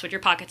 why else would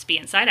your pockets be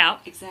inside out?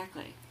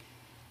 Exactly.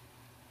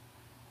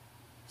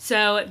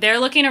 So they're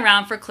looking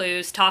around for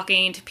clues,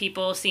 talking to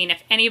people, seeing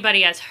if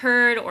anybody has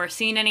heard or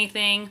seen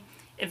anything.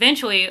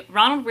 Eventually,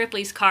 Ronald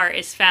Ripley's car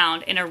is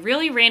found in a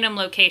really random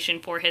location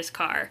for his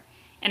car.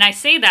 And I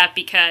say that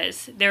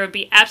because there would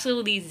be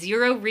absolutely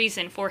zero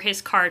reason for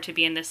his car to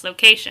be in this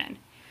location.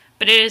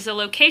 But it is a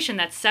location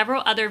that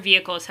several other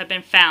vehicles have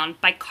been found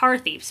by car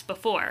thieves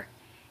before.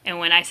 And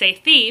when I say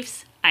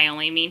thieves, I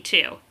only mean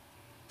 2.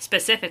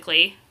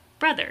 Specifically,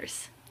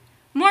 brothers.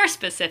 More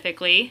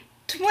specifically,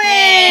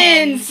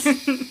 Twins!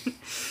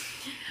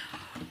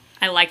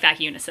 I like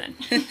that unison.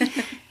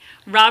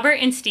 Robert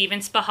and Stephen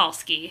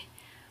Spahalski,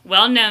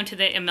 well known to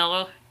the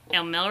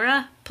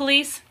Elmira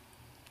police,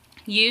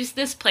 used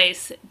this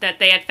place that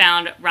they had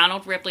found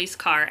Ronald Ripley's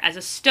car as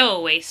a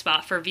stowaway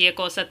spot for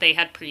vehicles that they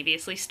had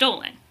previously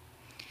stolen.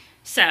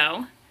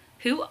 So,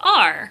 who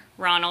are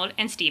Ronald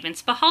and Stephen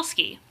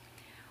Spahalski?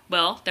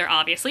 Well, they're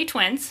obviously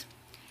twins.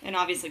 And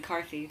obviously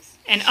car thieves.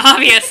 And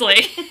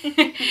obviously,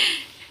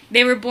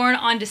 they were born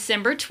on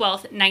December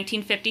 12th,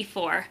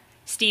 1954.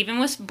 Stephen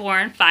was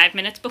born 5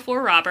 minutes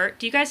before Robert.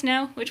 Do you guys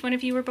know which one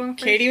of you were born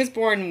first? Katie was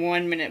born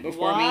 1 minute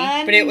before me,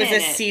 1 but it was a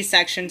minute.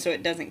 C-section, so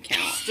it doesn't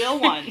count. Still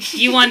one.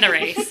 You won the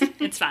race.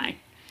 It's fine.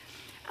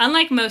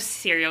 Unlike most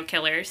serial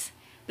killers,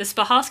 the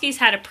Spahalskis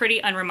had a pretty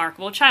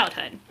unremarkable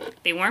childhood.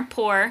 They weren't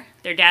poor.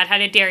 Their dad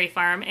had a dairy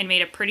farm and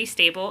made a pretty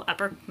stable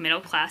upper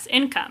middle class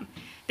income.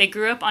 They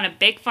grew up on a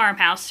big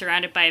farmhouse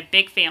surrounded by a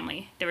big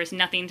family. There was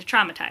nothing to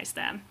traumatize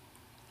them.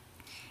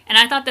 And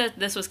I thought that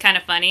this was kind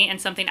of funny,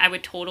 and something I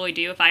would totally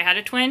do if I had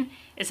a twin,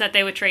 is that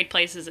they would trade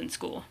places in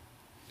school.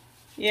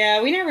 Yeah,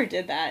 we never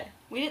did that.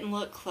 We didn't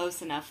look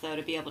close enough, though,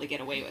 to be able to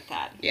get away with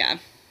that. Yeah.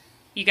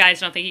 You guys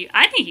don't think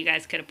I think you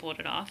guys could have pulled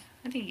it off.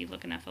 I think you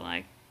look enough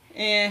alike.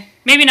 Eh.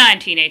 Maybe not in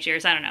teenage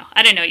years, I don't know.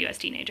 I didn't know you as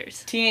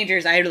teenagers.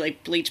 Teenagers, I had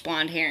like bleach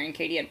blonde hair, and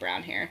Katie had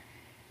brown hair.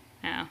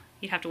 No,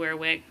 you'd have to wear a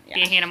wig. Be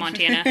Yeah. a Hannah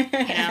Montana,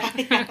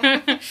 you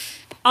know.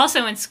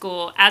 Also in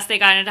school, as they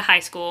got into high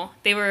school,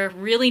 they were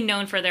really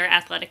known for their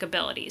athletic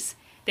abilities.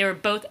 They were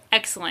both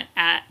excellent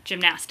at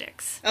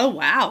gymnastics. Oh,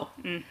 wow.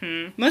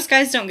 Mm-hmm. Most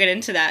guys don't get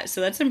into that,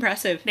 so that's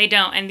impressive. They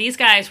don't, and these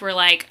guys were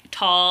like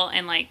tall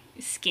and like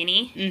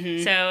skinny.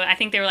 Mm-hmm. So I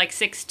think they were like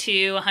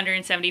 6'2",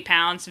 170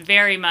 pounds,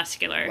 very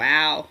muscular.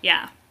 Wow.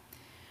 Yeah.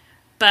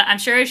 But I'm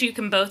sure, as you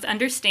can both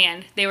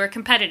understand, they were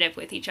competitive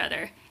with each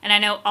other. And I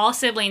know all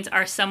siblings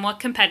are somewhat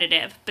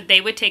competitive, but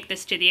they would take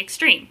this to the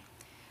extreme.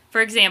 For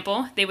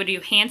example, they would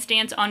do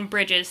handstands on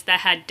bridges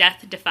that had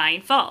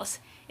death-defying falls.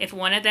 If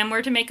one of them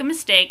were to make a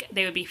mistake,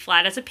 they would be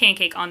flat as a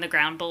pancake on the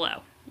ground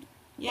below.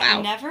 Yeah, Wow.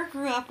 I never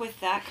grew up with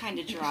that kind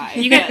of drive.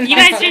 You guys, but you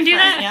that's guys didn't do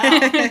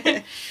different. that?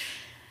 No.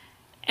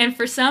 And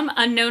for some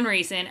unknown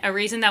reason, a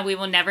reason that we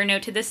will never know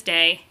to this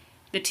day,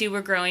 the two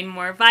were growing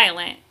more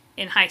violent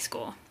in high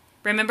school.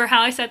 Remember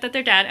how I said that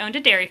their dad owned a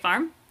dairy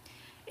farm?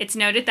 It's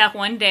noted that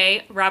one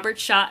day, Robert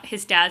shot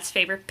his dad's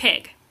favorite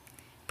pig.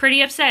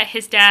 Pretty upset,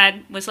 his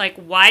dad was like,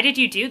 "Why did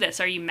you do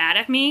this? Are you mad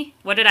at me?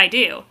 What did I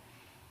do?"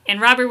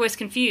 And Robert was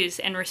confused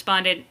and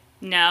responded,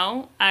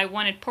 "No, I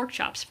wanted pork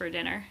chops for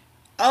dinner."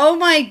 Oh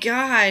my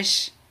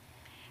gosh.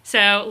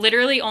 So,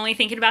 literally only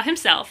thinking about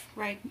himself,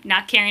 Right.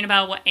 not caring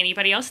about what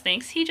anybody else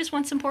thinks. He just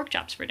wants some pork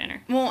chops for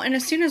dinner. Well, and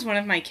as soon as one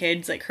of my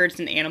kids like hurts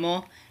an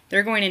animal,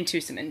 they're going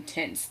into some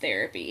intense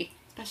therapy.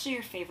 Especially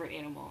your favorite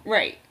animal.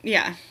 Right.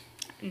 Yeah.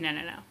 No.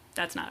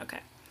 That's not okay.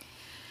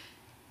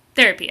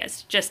 Therapy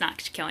is, just not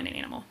killing an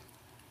animal.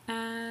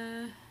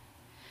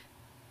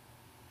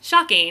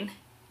 Shocking.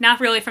 Not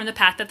really from the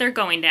path that they're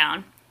going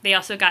down. They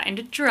also got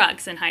into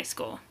drugs in high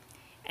school.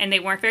 And they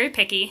weren't very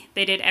picky.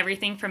 They did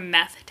everything from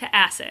meth to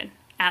acid.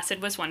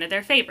 Acid was one of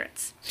their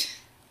favorites.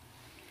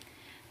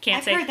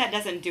 I've heard that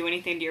doesn't do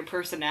anything to your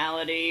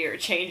personality or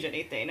change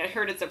anything. I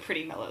heard it's a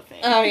pretty mellow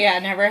thing. Oh yeah,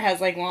 it never has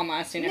like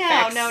long-lasting No,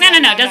 effects. no.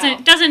 No.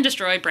 Doesn't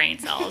destroy brain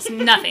cells.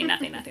 Nothing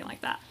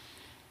like that.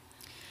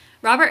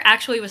 Robert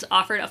actually was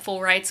offered a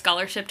full-ride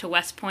scholarship to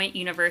West Point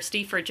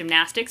University for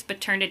gymnastics, but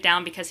turned it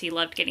down because he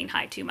loved getting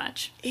high too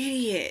much.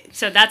 Idiot.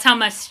 So that's how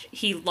much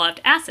he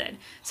loved acid.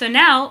 So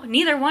now,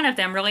 neither one of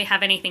them really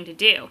have anything to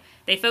do.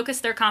 They focus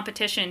their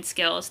competition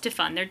skills to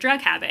fund their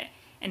drug habit,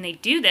 and they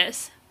do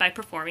this by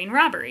performing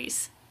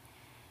robberies.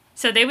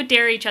 So they would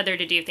dare each other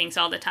to do things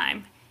all the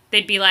time.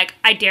 They'd be like,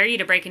 I dare you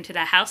to break into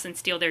that house and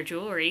steal their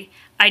jewelry.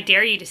 I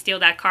dare you to steal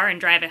that car and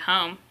drive it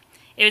home.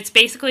 It was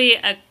basically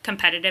a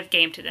competitive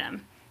game to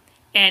them.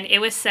 And it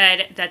was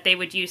said that they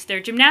would use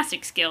their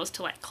gymnastic skills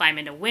to like climb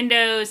into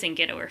windows and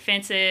get over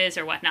fences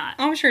or whatnot.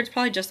 I'm sure it's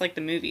probably just like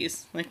the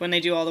movies. Like when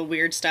they do all the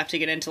weird stuff to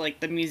get into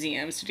like the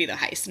museums to do the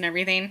heist and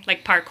everything.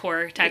 Like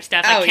parkour type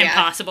stuff, like Kim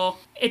Possible.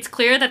 It's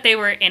clear that they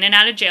were in and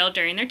out of jail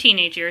during their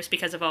teenage years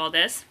because of all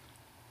this.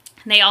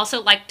 They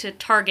also liked to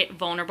target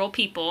vulnerable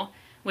people,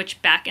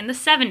 which back in the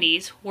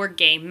 70s were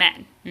gay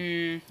men.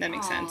 That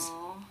makes sense.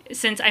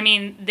 Since, I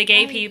mean, the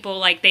gay people,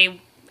 like, they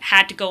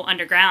had to go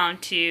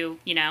underground to,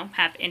 you know,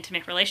 have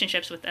intimate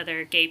relationships with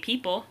other gay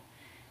people.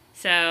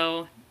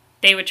 So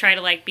they would try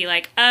to, like, be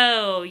like,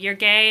 oh, you're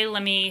gay,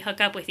 let me hook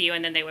up with you,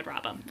 and then they would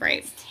rob them. Right.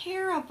 It's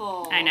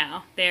terrible. I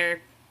know.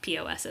 They're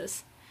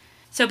POSs.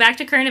 So back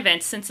to current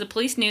events. Since the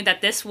police knew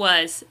that this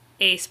was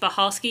a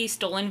Spahalski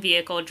stolen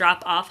vehicle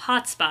drop-off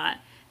hotspot,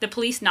 the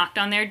police knocked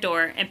on their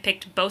door and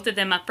picked both of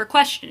them up for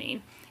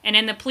questioning. And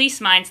in the police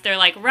minds, they're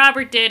like,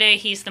 Robert did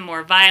it, he's the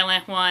more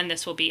violent one,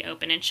 this will be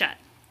open and shut.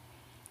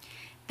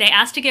 They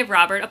asked to give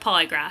Robert a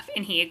polygraph,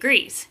 and he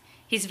agrees.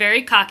 He's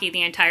very cocky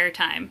the entire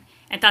time,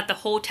 and thought the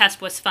whole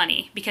test was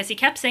funny, because he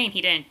kept saying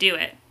he didn't do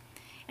it.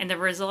 And the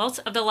results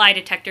of the lie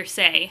detector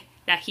say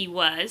that he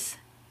was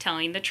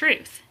telling the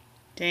truth.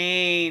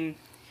 Dang.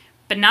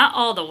 But not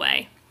all the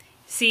way.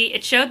 See,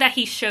 it showed that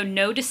he showed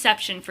no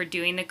deception for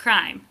doing the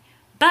crime.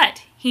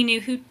 But he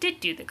knew who did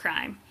do the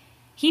crime.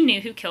 He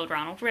knew who killed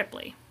Ronald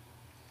Ripley.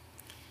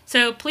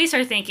 So police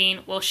are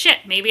thinking, well, shit,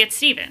 maybe it's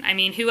Steven. I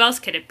mean, who else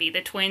could it be?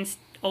 The twins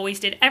always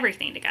did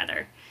everything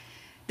together.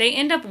 They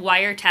end up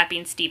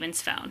wiretapping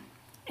Steven's phone.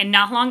 And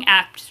not long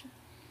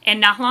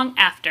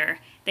after,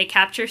 they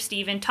capture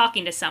Steven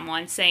talking to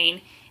someone saying,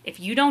 if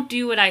you don't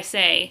do what I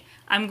say,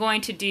 I'm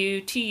going to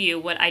do to you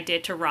what I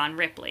did to Ron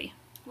Ripley.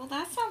 Well,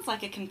 that sounds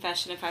like a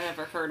confession if I've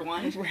ever heard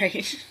one.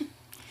 Right.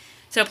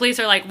 So police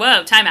are like,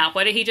 whoa, time out.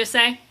 What did he just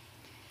say?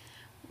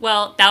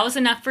 Well, that was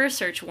enough for a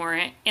search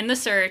warrant. In the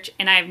search,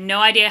 and I have no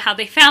idea how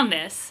they found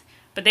this,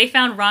 but they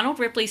found Ronald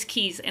Ripley's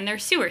keys in their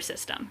sewer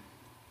system.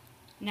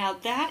 Now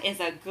that is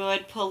a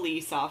good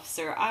police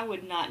officer. I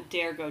would not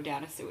dare go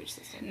down a sewage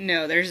system.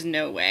 No, there's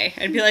no way.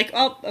 I'd be like,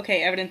 oh,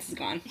 okay, evidence is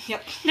gone.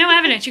 Yep. No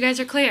evidence. You guys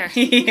are clear.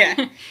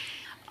 Yeah.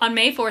 On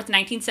May 4th,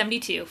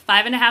 1972,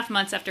 5.5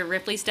 months after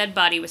Ripley's dead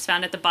body was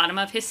found at the bottom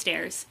of his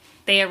stairs,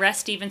 they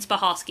arrest Steven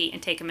Spahalski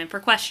and take him in for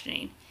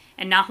questioning.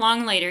 And not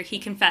long later, he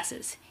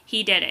confesses.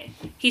 He did it.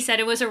 He said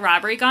it was a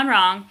robbery gone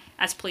wrong,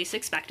 as police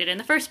expected in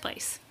the first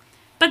place.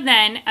 But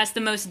then, as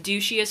the most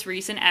douchiest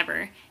reason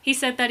ever, he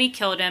said that he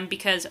killed him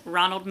because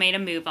Ronald made a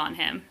move on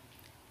him.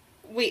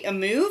 Wait, a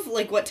move?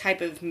 Like what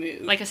type of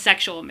move? Like a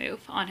sexual move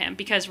on him,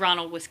 because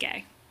Ronald was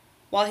gay.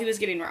 While he was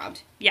getting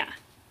robbed? Yeah.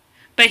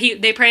 But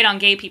they preyed on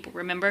gay people,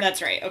 remember?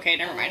 That's right. Okay,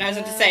 never mind. I was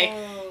about to say,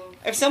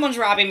 if someone's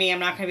robbing me, I'm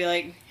not going to be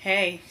like,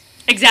 hey.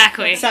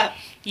 Exactly. What's up?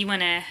 You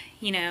want to,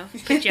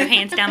 put your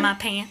hands down my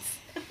pants?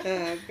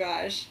 Oh,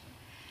 gosh.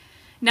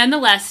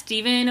 Nonetheless,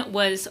 Steven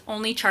was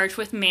only charged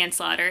with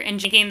manslaughter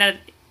and thinking that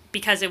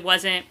because it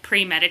wasn't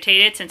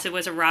premeditated, since it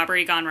was a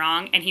robbery gone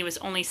wrong, and he was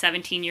only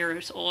 17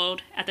 years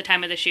old at the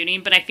time of the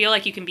shooting. But I feel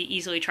like you can be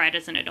easily tried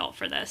as an adult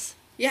for this.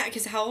 Yeah,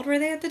 because how old were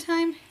they at the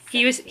time?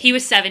 He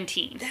was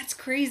 17. That's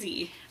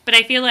crazy. But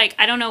I feel like,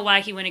 I don't know why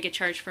he wouldn't get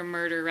charged for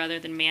murder rather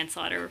than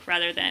manslaughter,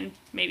 rather than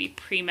maybe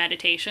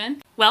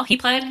premeditation. Well, he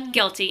pled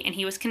guilty and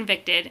he was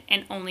convicted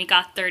and only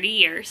got 30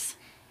 years.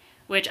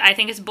 Which I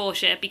think is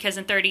bullshit, because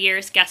in 30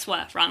 years, guess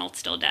what? Ronald's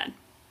still dead.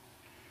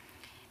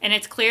 And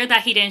it's clear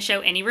that he didn't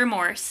show any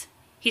remorse.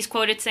 He's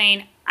quoted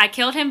saying, I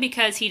killed him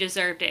because he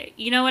deserved it.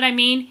 You know what I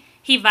mean?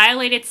 He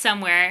violated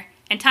somewhere,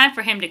 and time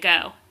for him to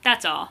go.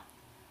 That's all.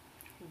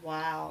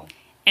 Wow.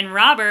 And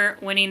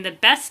Robert, winning the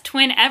Best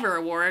Twin Ever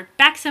award,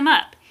 backs him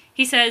up.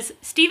 He says,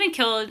 Steven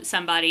killed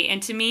somebody,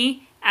 and to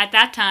me, at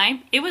that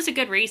time, it was a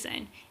good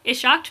reason. It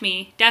shocked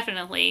me,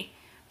 definitely,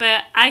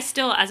 but I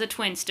still, as a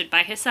twin, stood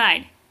by his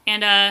side.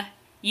 And,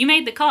 you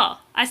made the call.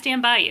 I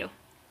stand by you.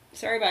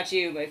 Sorry about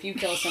you, but if you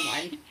kill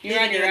someone, you're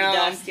Leave on it your in the own.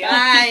 dust, yeah.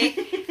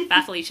 Bye.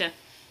 Bye, Felicia.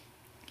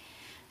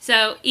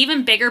 So,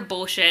 even bigger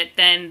bullshit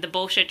than the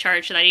bullshit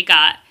charge that he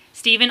got,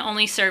 Steven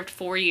only served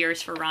 4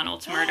 years for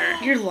Ronald's murder.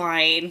 You're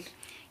lying.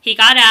 He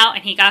got out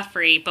and he got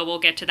free, but we'll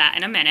get to that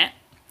in a minute.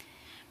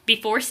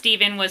 Before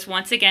Steven was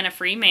once again a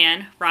free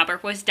man,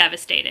 Robert was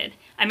devastated.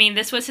 I mean,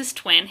 this was his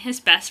twin,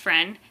 his best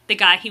friend, the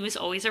guy he was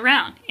always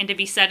around, and to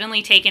be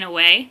suddenly taken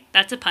away,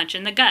 that's a punch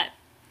in the gut.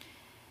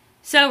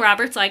 So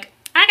Robert's like,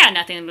 I got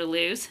nothing to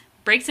lose,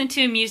 breaks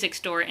into a music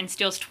store and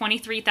steals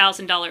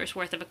 $23,000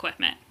 worth of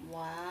equipment.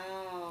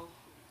 Wow.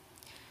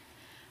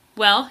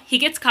 Well, he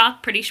gets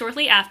caught pretty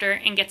shortly after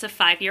and gets a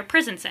 5-year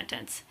prison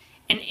sentence.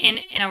 And in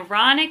an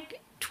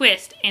ironic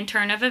twist and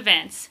turn of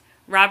events,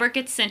 Robert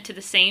gets sent to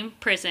the same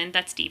prison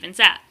that Stephen's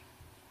at.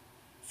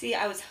 See,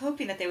 I was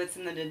hoping that they would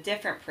send them to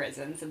different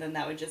prisons, and then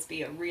that would just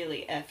be a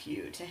really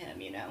FU to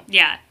him, you know?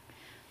 Yeah.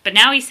 But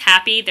now he's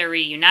happy, they're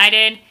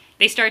reunited.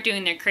 They start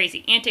doing their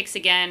crazy antics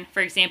again.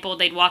 For example,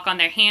 they'd walk on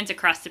their hands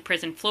across the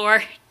prison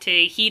floor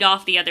to heat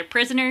off the other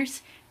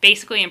prisoners.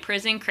 Basically, in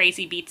prison,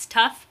 crazy beats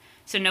tough,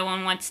 so no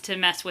one wants to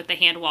mess with the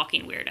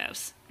hand-walking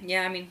weirdos.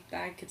 Yeah, I mean,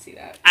 I could see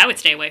that. I would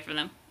stay away from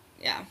them.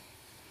 Yeah.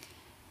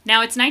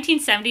 Now, it's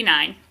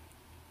 1979,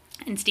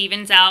 and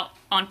Stephen's out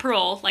on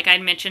parole, like I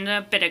mentioned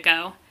a bit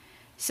ago.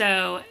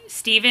 So,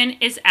 Stephen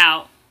is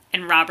out,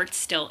 and Robert's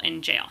still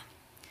in jail.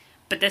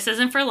 But this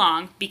isn't for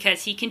long,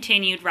 because he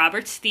continued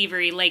Robert's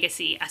thievery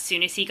legacy as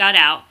soon as he got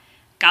out,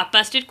 got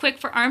busted quick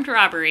for armed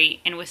robbery,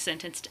 and was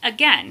sentenced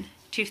again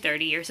to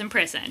 30 years in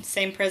prison.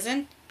 Same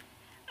prison?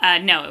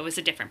 No, it was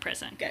a different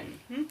prison. Good.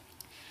 Mm-hmm.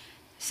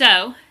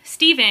 So,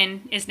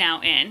 Stephen is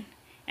now in,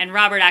 and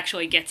Robert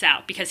actually gets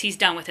out because he's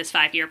done with his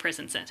 5-year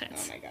prison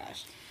sentence. Oh my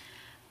gosh.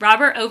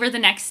 Robert, over the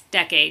next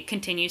decade,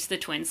 continues the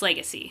twins'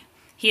 legacy.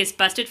 He is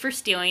busted for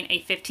stealing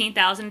a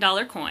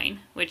 $15,000 coin,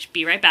 which,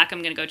 be right back,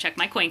 I'm going to go check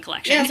my coin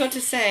collection. Yeah, I was about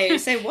to say. You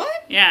say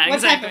what? Yeah, what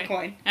exactly. What type of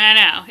coin? I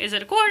know. Is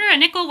it a quarter, a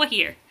nickel, what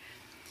year?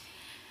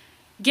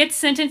 Gets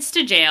sentenced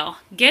to jail,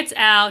 gets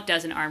out,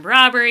 does an armed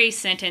robbery,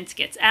 sentence,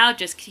 gets out,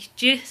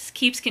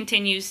 just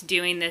continues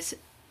doing this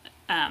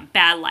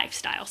bad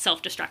lifestyle,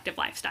 self-destructive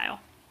lifestyle.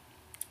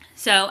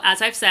 So,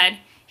 as I've said,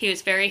 he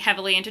was very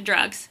heavily into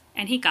drugs,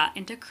 and he got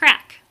into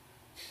crack.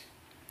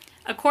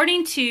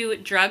 According to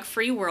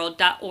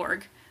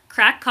drugfreeworld.org,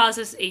 crack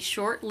causes a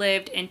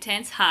short-lived,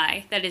 intense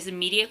high that is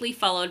immediately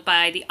followed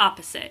by the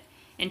opposite,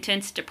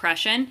 intense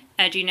depression,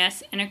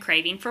 edginess, and a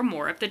craving for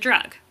more of the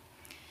drug.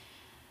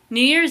 New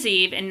Year's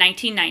Eve in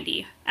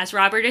 1990, as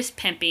Robert is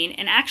pimping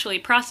and actually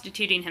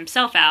prostituting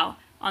himself out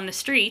on the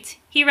streets,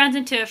 he runs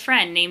into a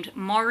friend named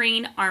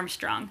Maureen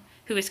Armstrong,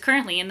 who is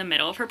currently in the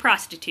middle of her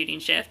prostituting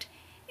shift,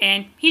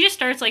 and he just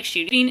starts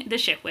shooting the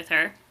shit with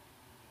her.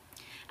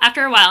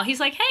 After a while, he's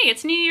like, hey,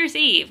 it's New Year's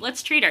Eve.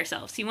 Let's treat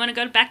ourselves. You want to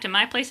go back to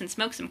my place and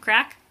smoke some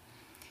crack?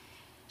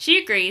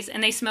 She agrees,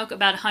 and they smoke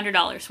about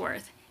 $100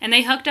 worth. And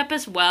they hooked up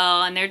as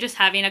well, and they're just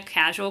having a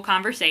casual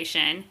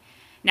conversation.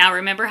 Now,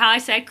 remember how I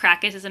said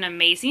crack is an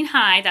amazing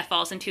high that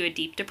falls into a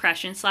deep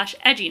depression /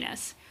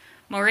 edginess.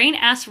 Maureen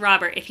asks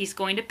Robert if he's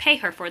going to pay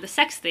her for the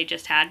sex they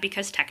just had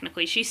because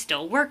technically she's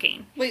still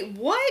working. Wait,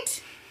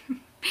 what?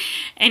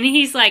 And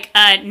he's like,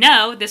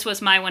 no, this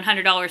was my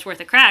 $100 worth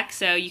of crack,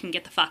 so you can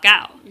get the fuck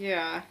out.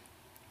 Yeah.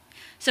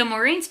 So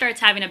Maureen starts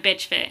having a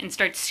bitch fit and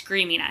starts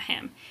screaming at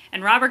him.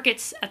 And Robert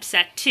gets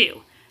upset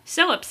too.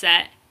 So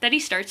upset that he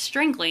starts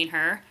strangling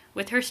her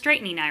with her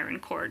straightening iron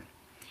cord.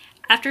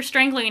 After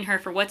strangling her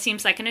for what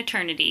seems like an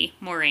eternity,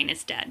 Maureen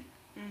is dead.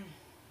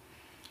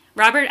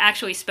 Robert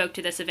actually spoke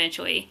to this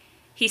eventually.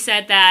 He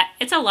said that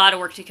it's a lot of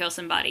work to kill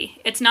somebody.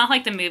 It's not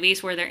like the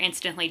movies where they're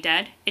instantly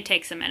dead. It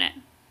takes a minute.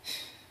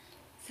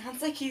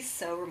 Sounds like he's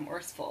so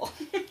remorseful.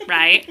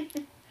 Right?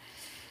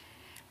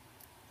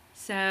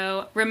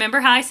 So,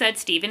 remember how I said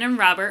Stephen and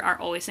Robert are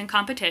always in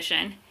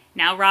competition?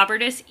 Now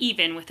Robert is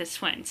even with his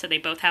twin, so they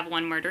both have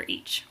one murder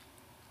each.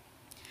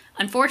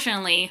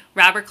 Unfortunately,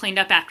 Robert cleaned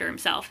up after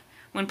himself.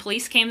 When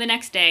police came the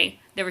next day,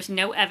 there was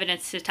no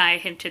evidence to tie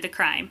him to the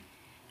crime.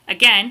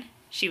 Again,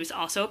 she was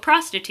also a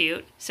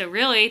prostitute, so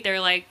really, they're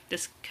like,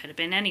 this could have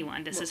been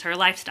anyone. This is her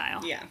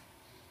lifestyle. Yeah.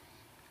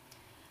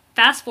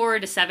 Fast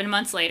forward to 7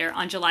 months later,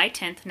 on July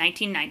 10th,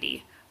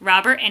 1990,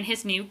 Robert and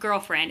his new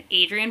girlfriend,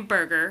 Adrienne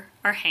Berger,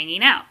 are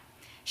hanging out.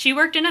 She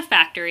worked in a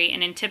factory,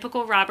 and in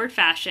typical Robert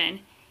fashion,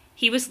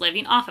 he was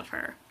living off of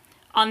her.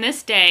 On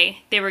this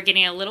day, they were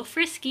getting a little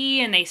frisky,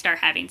 and they start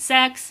having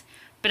sex,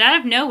 but out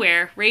of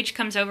nowhere, rage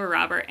comes over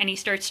Robert, and he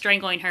starts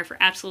strangling her for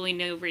absolutely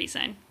no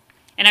reason.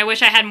 And I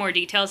wish I had more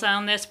details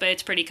on this, but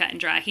it's pretty cut and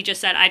dry. He just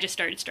said, I just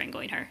started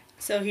strangling her.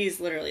 So he's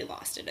literally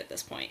lost it at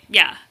this point.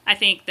 Yeah, I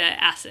think the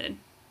acid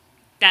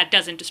that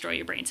doesn't destroy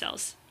your brain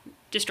cells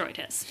destroyed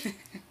his.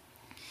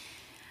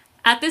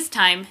 At this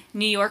time,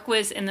 New York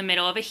was in the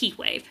middle of a heat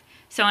wave.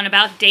 So on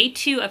about day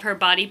 2 of her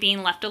body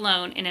being left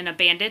alone in an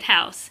abandoned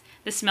house,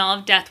 the smell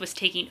of death was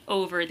taking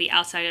over the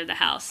outside of the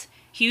house.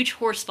 Huge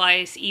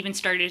horseflies even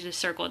started to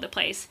circle the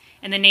place,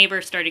 and the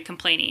neighbors started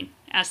complaining,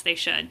 as they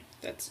should.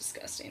 That's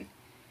disgusting.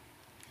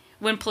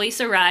 When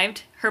police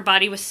arrived, her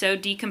body was so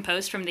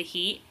decomposed from the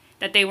heat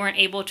that they weren't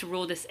able to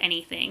rule this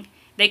anything.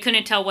 They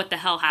couldn't tell what the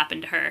hell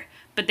happened to her,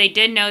 but they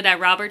did know that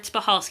Robert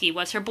Spahalski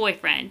was her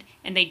boyfriend,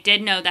 and they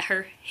did know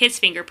that his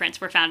fingerprints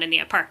were found in the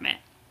apartment.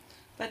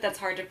 But that's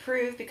hard to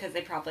prove because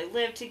they probably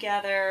lived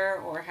together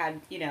or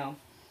had,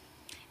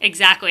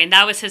 Exactly, and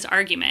that was his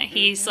argument.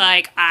 He's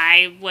like,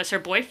 I was her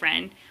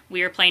boyfriend.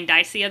 We were playing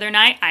dice the other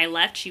night. I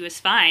left. She was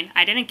fine.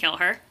 I didn't kill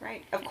her.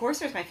 Right. Of course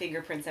there's my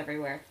fingerprints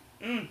everywhere.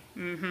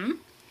 Mm-hmm.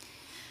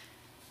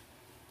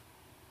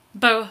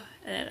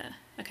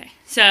 Okay,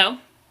 so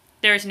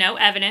there's no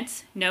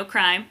evidence, no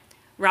crime.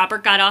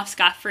 Robert got off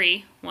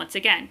scot-free once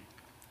again.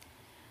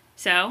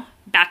 So,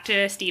 back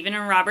to Stephen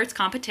and Robert's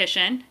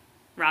competition.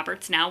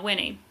 Robert's now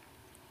winning.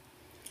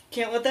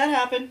 Can't let that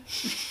happen.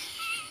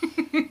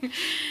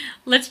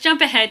 Let's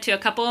jump ahead to a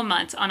couple of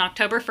months on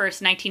October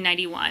 1st,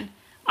 1991.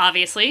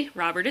 Obviously,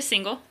 Robert is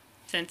single,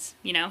 since,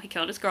 he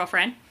killed his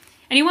girlfriend,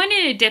 and he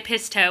wanted to dip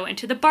his toe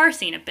into the bar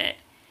scene a bit.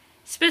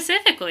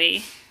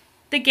 Specifically,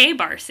 the gay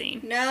bar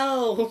scene.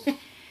 No.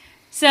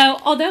 So,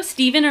 although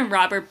Stephen and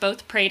Robert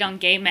both preyed on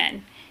gay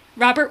men,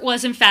 Robert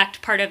was in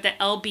fact part of the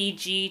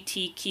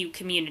LGBTQ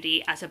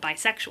community as a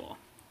bisexual.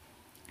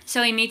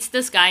 So he meets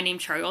this guy named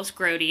Charles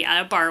Grody at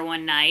a bar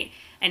one night,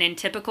 and in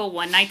typical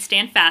one-night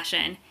stand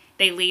fashion,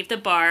 they leave the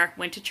bar,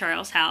 went to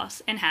Charles'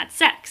 house, and had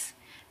sex.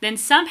 Then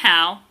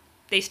somehow,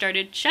 they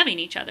started shoving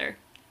each other,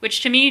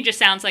 which to me just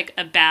sounds like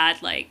a bad,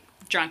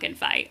 drunken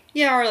fight.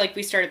 Yeah, or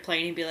we started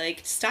playing, he'd be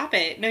like, stop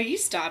it. No, you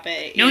stop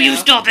it. You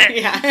stop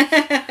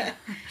it!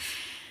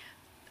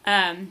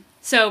 Yeah.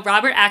 So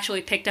Robert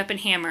actually picked up a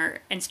hammer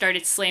and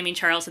started slamming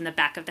Charles in the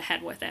back of the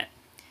head with it.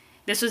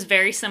 This was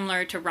very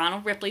similar to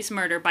Ronald Ripley's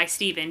murder by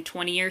Stephen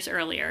 20 years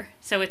earlier.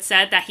 So it's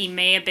said that he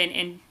may have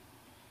been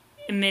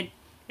imitating.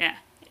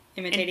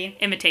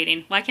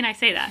 Why can't I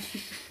say that?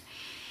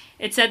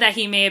 It said that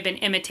he may have been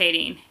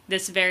imitating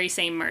this very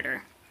same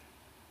murder.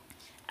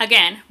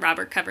 Again,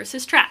 Robert covers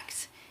his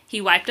tracks. He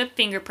wiped up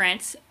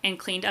fingerprints and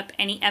cleaned up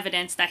any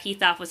evidence that he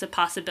thought was a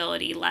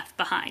possibility left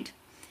behind.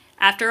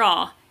 After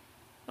all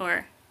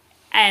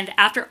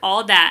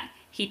that,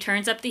 he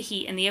turns up the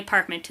heat in the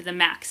apartment to the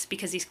max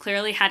because he's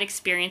clearly had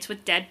experience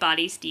with dead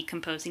bodies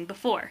decomposing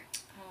before.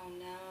 Oh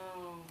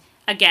no.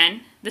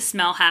 Again, the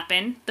smell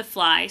happened, the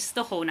flies,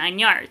 the whole 9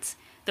 yards.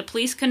 The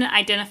police couldn't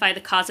identify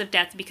the cause of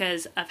death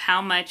because of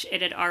how much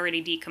it had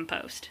already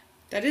decomposed.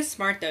 That is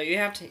smart, though. You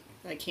have to,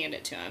 hand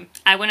it to him.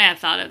 I wouldn't have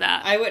thought of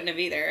that. I wouldn't have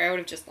either. I would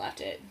have just left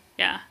it.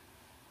 Yeah.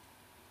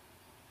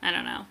 I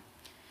don't know.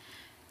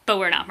 But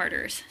we're not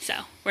murderers, so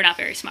we're not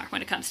very smart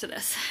when it comes to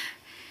this.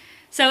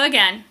 So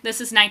again, this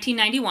is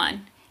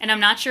 1991, and I'm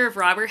not sure if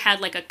Robert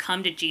had a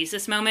come to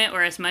Jesus moment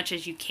or as much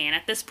as you can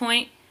at this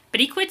point, but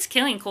he quits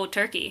killing cold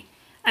turkey.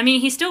 I mean,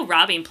 he's still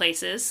robbing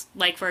places.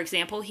 For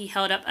example, he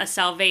held up a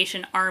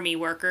Salvation Army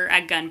worker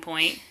at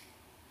gunpoint.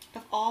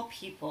 Of all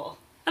people.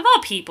 Of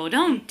all people,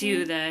 don't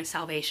do the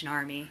Salvation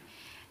Army.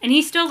 And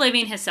he's still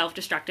living his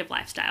self-destructive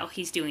lifestyle.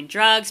 He's doing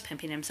drugs,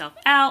 pimping himself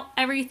out,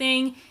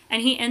 everything,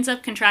 and he ends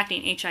up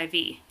contracting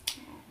HIV.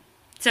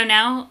 So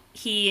now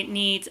he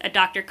needs a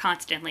doctor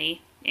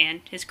constantly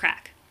and his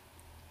crack.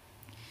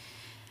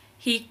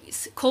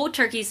 He's cold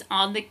turkey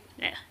on the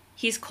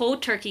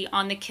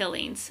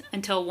killings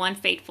until one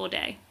fateful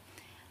day.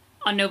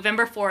 On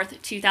November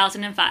 4th,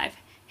 2005,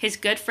 his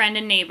good friend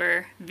and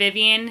neighbor,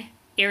 Vivian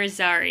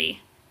Irizarry,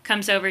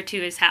 comes over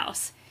to his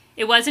house.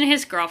 It wasn't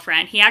his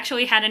girlfriend. He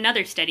actually had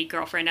another steady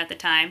girlfriend at the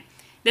time.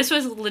 This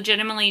was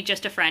legitimately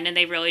just a friend, and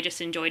they really just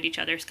enjoyed each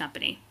other's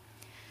company.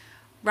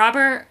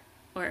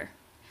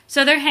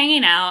 So they're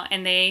hanging out,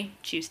 and they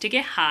choose to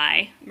get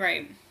high.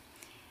 Right.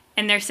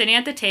 And they're sitting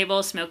at the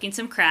table smoking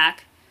some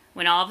crack,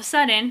 when all of a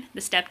sudden,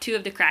 the step 2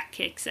 of the crack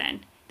kicks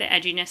in, the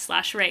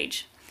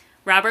edginess/rage.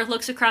 Robert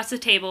looks across the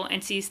table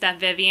and sees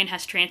that Vivian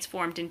has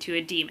transformed into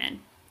a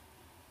demon.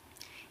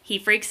 He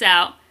freaks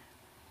out,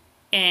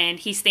 and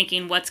he's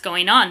thinking, what's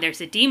going on? There's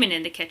a demon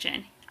in the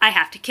kitchen. I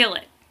have to kill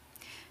it.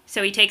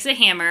 So he takes a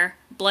hammer,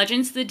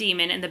 bludgeons the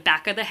demon in the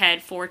back of the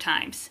head 4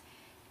 times.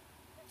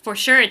 For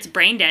sure it's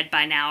brain dead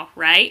by now,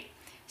 right?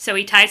 So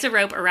he ties a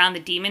rope around the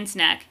demon's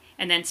neck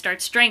and then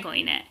starts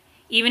strangling it.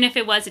 Even if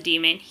it was a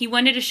demon, he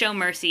wanted to show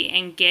mercy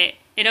and get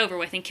it over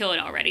with and kill it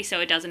already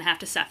so it doesn't have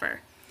to suffer.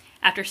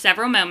 After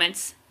several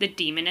moments, the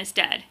demon is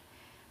dead.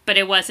 But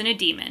it wasn't a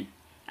demon.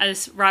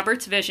 As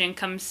Robert's vision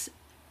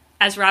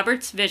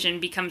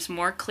becomes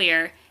more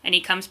clear and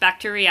he comes back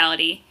to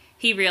reality,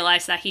 he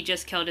realized that he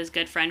just killed his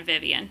good friend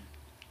Vivian.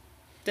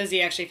 Does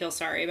he actually feel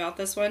sorry about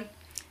this one?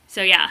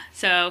 So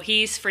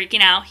he's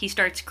freaking out. He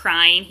starts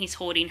crying. He's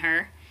holding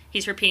her.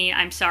 He's repeating,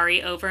 I'm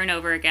sorry, over and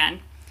over again.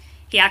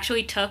 He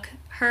actually took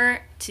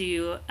her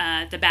to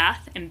the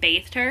bath and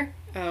bathed her.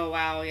 Oh,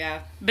 wow,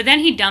 yeah. But then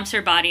he dumps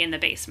her body in the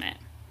basement.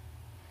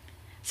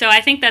 So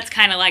I think that's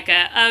kind of like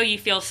you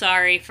feel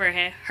sorry for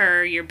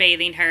her, you're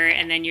bathing her,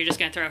 and then you're just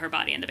going to throw her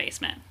body in the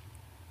basement.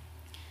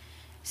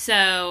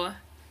 So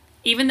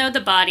even though the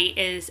body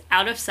is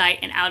out of sight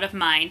and out of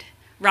mind,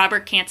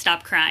 Robert can't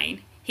stop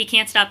crying. He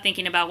can't stop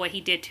thinking about what he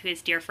did to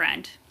his dear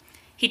friend.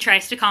 He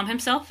tries to calm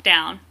himself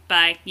down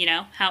by,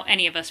 how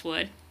any of us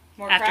would.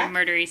 More after crack?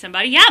 murdering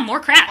somebody. Yeah,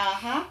 more crack.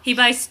 Uh-huh. He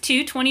buys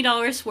 $2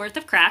 $20 worth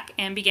of crack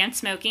and began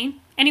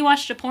smoking, and he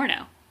watched a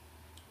porno.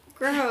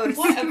 Gross.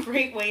 What a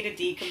great way to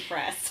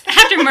decompress.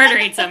 After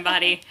murdering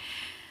somebody.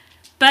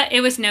 But it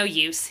was no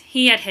use.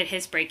 He had hit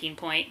his breaking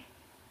point.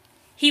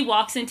 He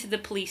walks into the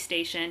police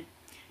station.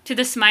 To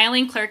the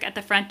smiling clerk at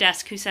the front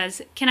desk who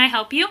says, "Can I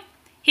help you?"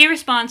 He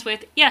responds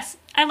with, "Yes,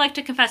 I'd like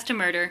to confess to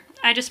murder.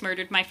 I just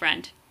murdered my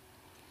friend."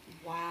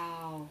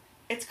 Wow.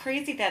 It's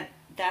crazy that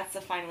that's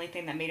the finally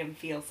thing that made him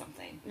feel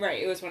something.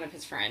 Right, it was one of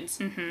his friends.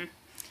 Mm-hmm.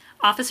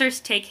 Officers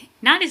take,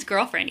 not his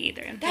girlfriend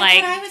either. That's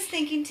what I was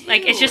thinking too.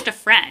 It's just a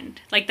friend.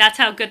 That's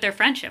how good their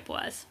friendship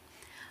was.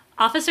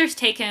 Officers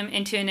take him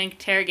into an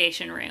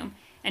interrogation room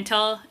and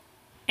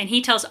and he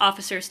tells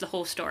officers the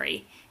whole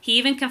story. He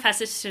even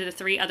confesses to the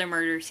 3 other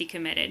murders he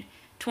committed.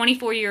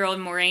 24-year-old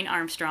Maureen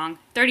Armstrong,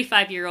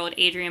 35-year-old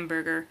Adrian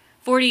Berger,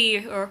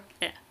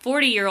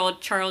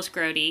 40-year-old Charles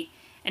Grody,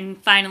 and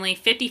finally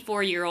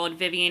 54-year-old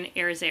Vivian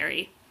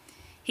Arizari.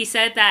 He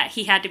said that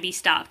he had to be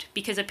stopped,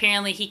 because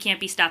apparently he can't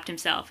be stopped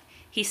himself.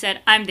 He said,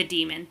 "I'm the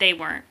demon, they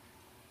weren't."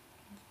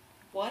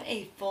 What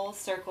a full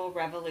circle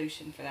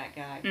revolution for that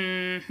guy.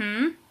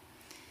 Mm-hmm.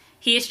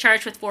 He is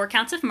charged with 4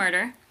 counts of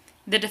murder.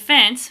 The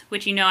defense,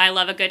 which you know I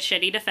love a good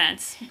shitty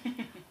defense,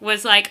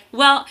 was like,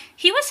 well,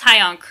 he was high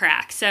on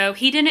crack, so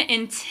he didn't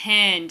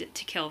intend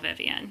to kill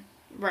Vivian.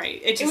 Right.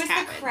 It just was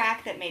happened. the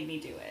crack that made me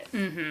do it.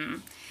 Mm-hmm.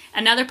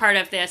 Another part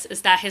of this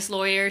is that his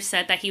lawyer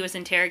said that he was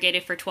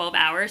interrogated for 12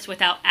 hours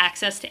without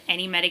access to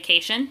any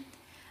medication.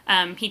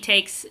 He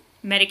takes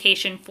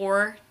medication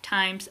 4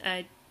 times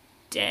a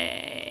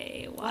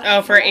day. What?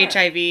 Oh, for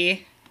HIV.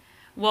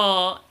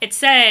 Well, it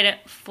said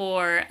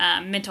for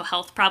mental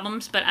health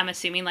problems, but I'm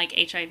assuming like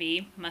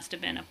HIV must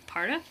have been a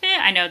part of it.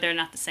 I know they're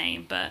not the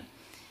same, but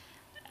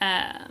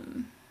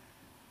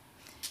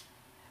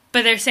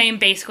they're saying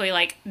basically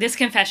like this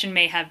confession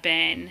may have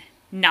been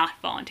not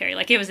voluntary.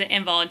 Like it was an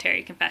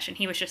involuntary confession.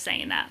 He was just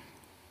saying that.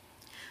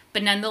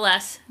 But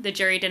nonetheless, the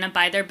jury didn't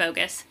buy their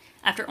bogus.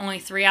 After only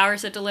 3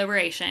 hours of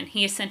deliberation,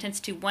 he is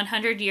sentenced to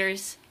 100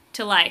 years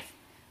to life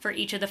for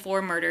each of the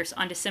 4 murders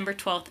on December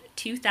 12th,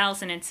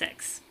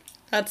 2006.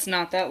 That's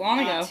not that long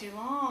ago. Not too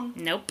long.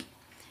 Nope.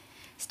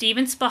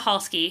 Steven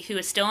Spahalski, who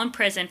is still in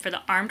prison for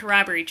the armed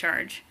robbery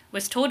charge,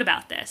 was told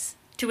about this,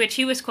 to which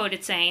he was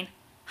quoted saying,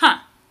 "Huh,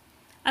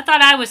 I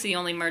thought I was the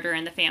only murderer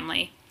in the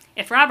family.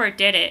 If Robert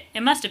did it,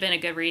 it must have been a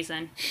good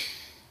reason."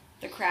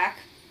 The crack,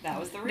 that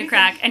was the reason. The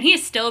crack, and he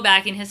is still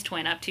backing his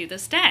twin up to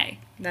this day.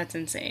 That's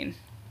insane.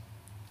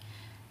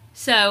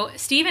 So,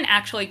 Steven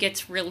actually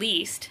gets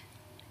released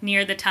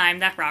near the time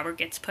that Robert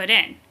gets put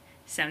in.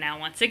 So now,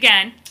 once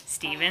again,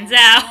 Steven's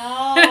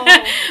out.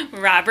 No.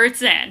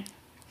 Robert's in.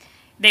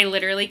 They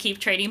literally keep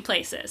trading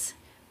places.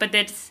 But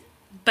this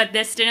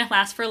didn't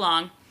last for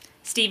long.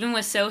 Steven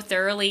was so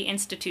thoroughly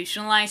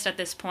institutionalized at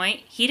this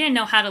point, he didn't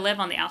know how to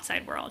live on the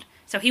outside world.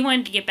 So he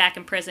wanted to get back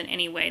in prison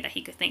any way that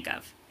he could think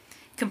of.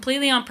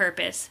 Completely on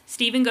purpose,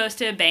 Steven goes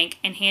to a bank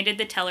and handed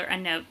the teller a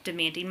note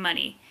demanding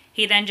money.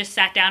 He then just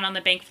sat down on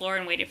the bank floor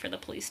and waited for the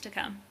police to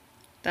come.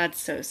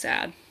 That's so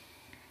sad.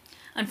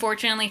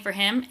 Unfortunately for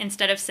him,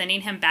 instead of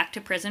sending him back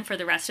to prison for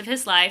the rest of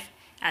his life,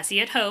 as he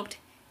had hoped,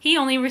 he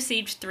only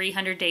received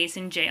 300 days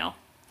in jail.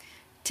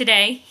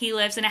 Today, he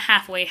lives in a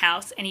halfway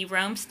house and he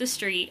roams the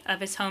street of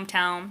his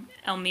hometown,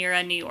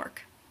 Elmira, New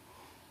York.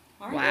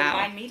 Margaret, Wow.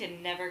 remind me to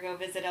never go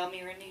visit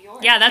Elmira, New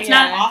York. Yeah, that's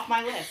Yeah. not off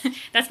my list.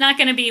 that's not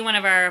going to be one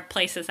of our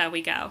places that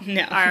we go.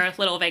 No. Our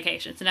little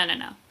vacations.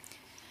 No.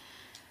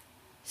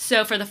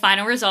 So for the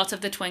final results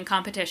of the twin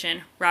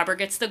competition, Robert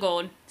gets the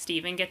gold,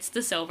 Steven gets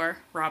the silver,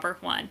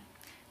 Robert won.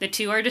 The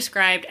 2 are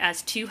described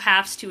as 2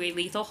 halves to a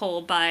lethal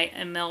whole by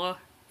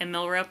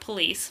Elmira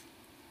police.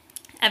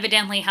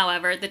 Evidently,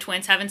 however, the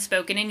twins haven't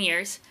spoken in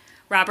years.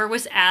 Robert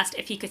was asked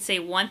if he could say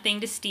one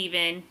thing to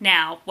Steven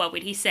now, what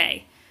would he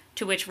say?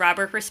 To which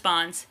Robert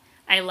responds,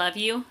 "I love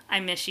you, I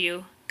miss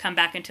you, come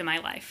back into my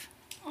life."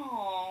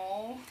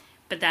 Aww.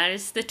 But that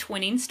is the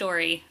twinning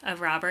story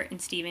of Robert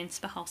and Steven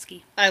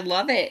Spahalski. I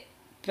love it,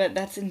 but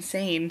that's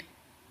insane.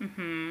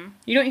 Mm-hmm.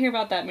 You don't hear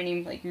about that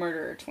many, like,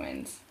 murderer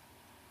twins.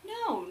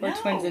 No. Or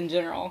twins in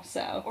general,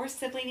 so. Or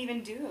sibling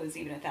even duos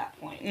even at that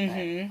point.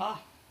 Mhm. But,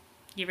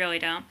 You really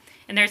don't.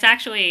 And there's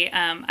actually,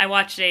 I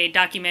watched a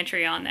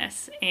documentary on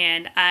this,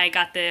 and I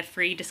got the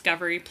free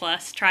Discovery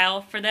Plus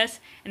trial for this,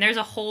 and there's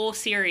a whole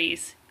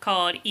series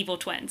called Evil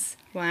Twins.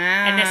 Wow.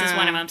 And this is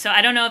one of them. So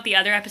I don't know if the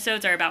other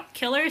episodes are about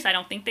killers. I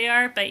don't think they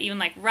are. But even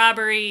like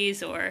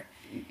robberies or,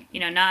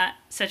 not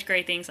such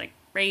great things like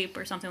rape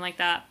or something like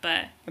that.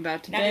 But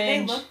About to now,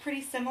 binge. did they look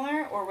pretty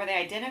similar? Or were they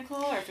identical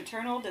or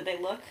fraternal? Did they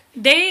look?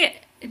 they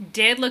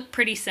did look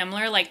pretty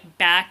similar, like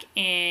back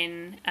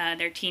in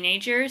their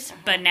teenagers.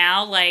 But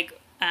now, like,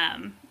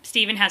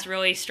 Steven has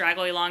really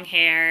straggly long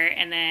hair.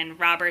 And then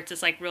Robert's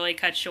is like really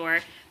cut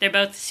short. They're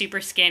both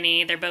super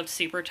skinny. They're both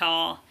super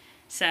tall.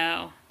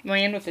 So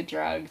And with the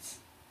drugs.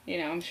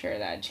 I'm sure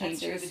that That's true.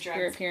 changes The drugs.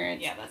 your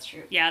appearance. Yeah, that's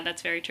true. yeah,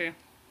 that's very true.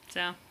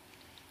 So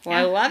Well,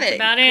 I love that's it.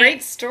 about it.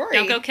 Great story.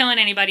 Don't go killing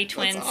anybody,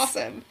 twins. That's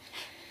awesome.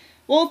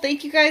 Well,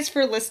 thank you guys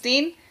for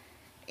listening.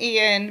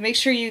 And make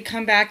sure you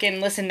come back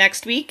and listen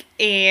next week.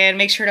 And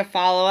make sure to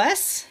follow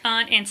us.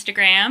 On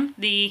Instagram,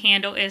 the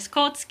handle is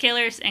Cults,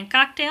 Killers, and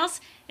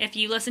Cocktails. If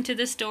you listen to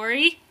this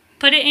story,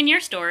 put it in your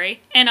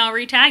story, and I'll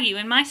retag you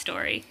in my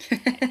story.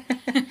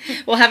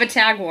 We'll have a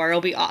tag war.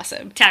 It'll be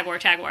awesome. Tag war.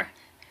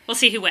 We'll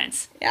see who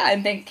wins. Yeah,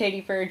 and thanks,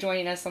 Katie, for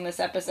joining us on this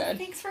episode.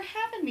 Thanks for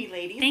having me,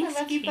 ladies. Thanks,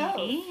 I love you both.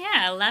 Katie.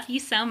 Yeah, I love you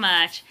so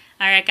much.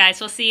 All right, guys,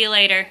 we'll see you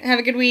later. Have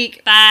a good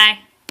week. Bye.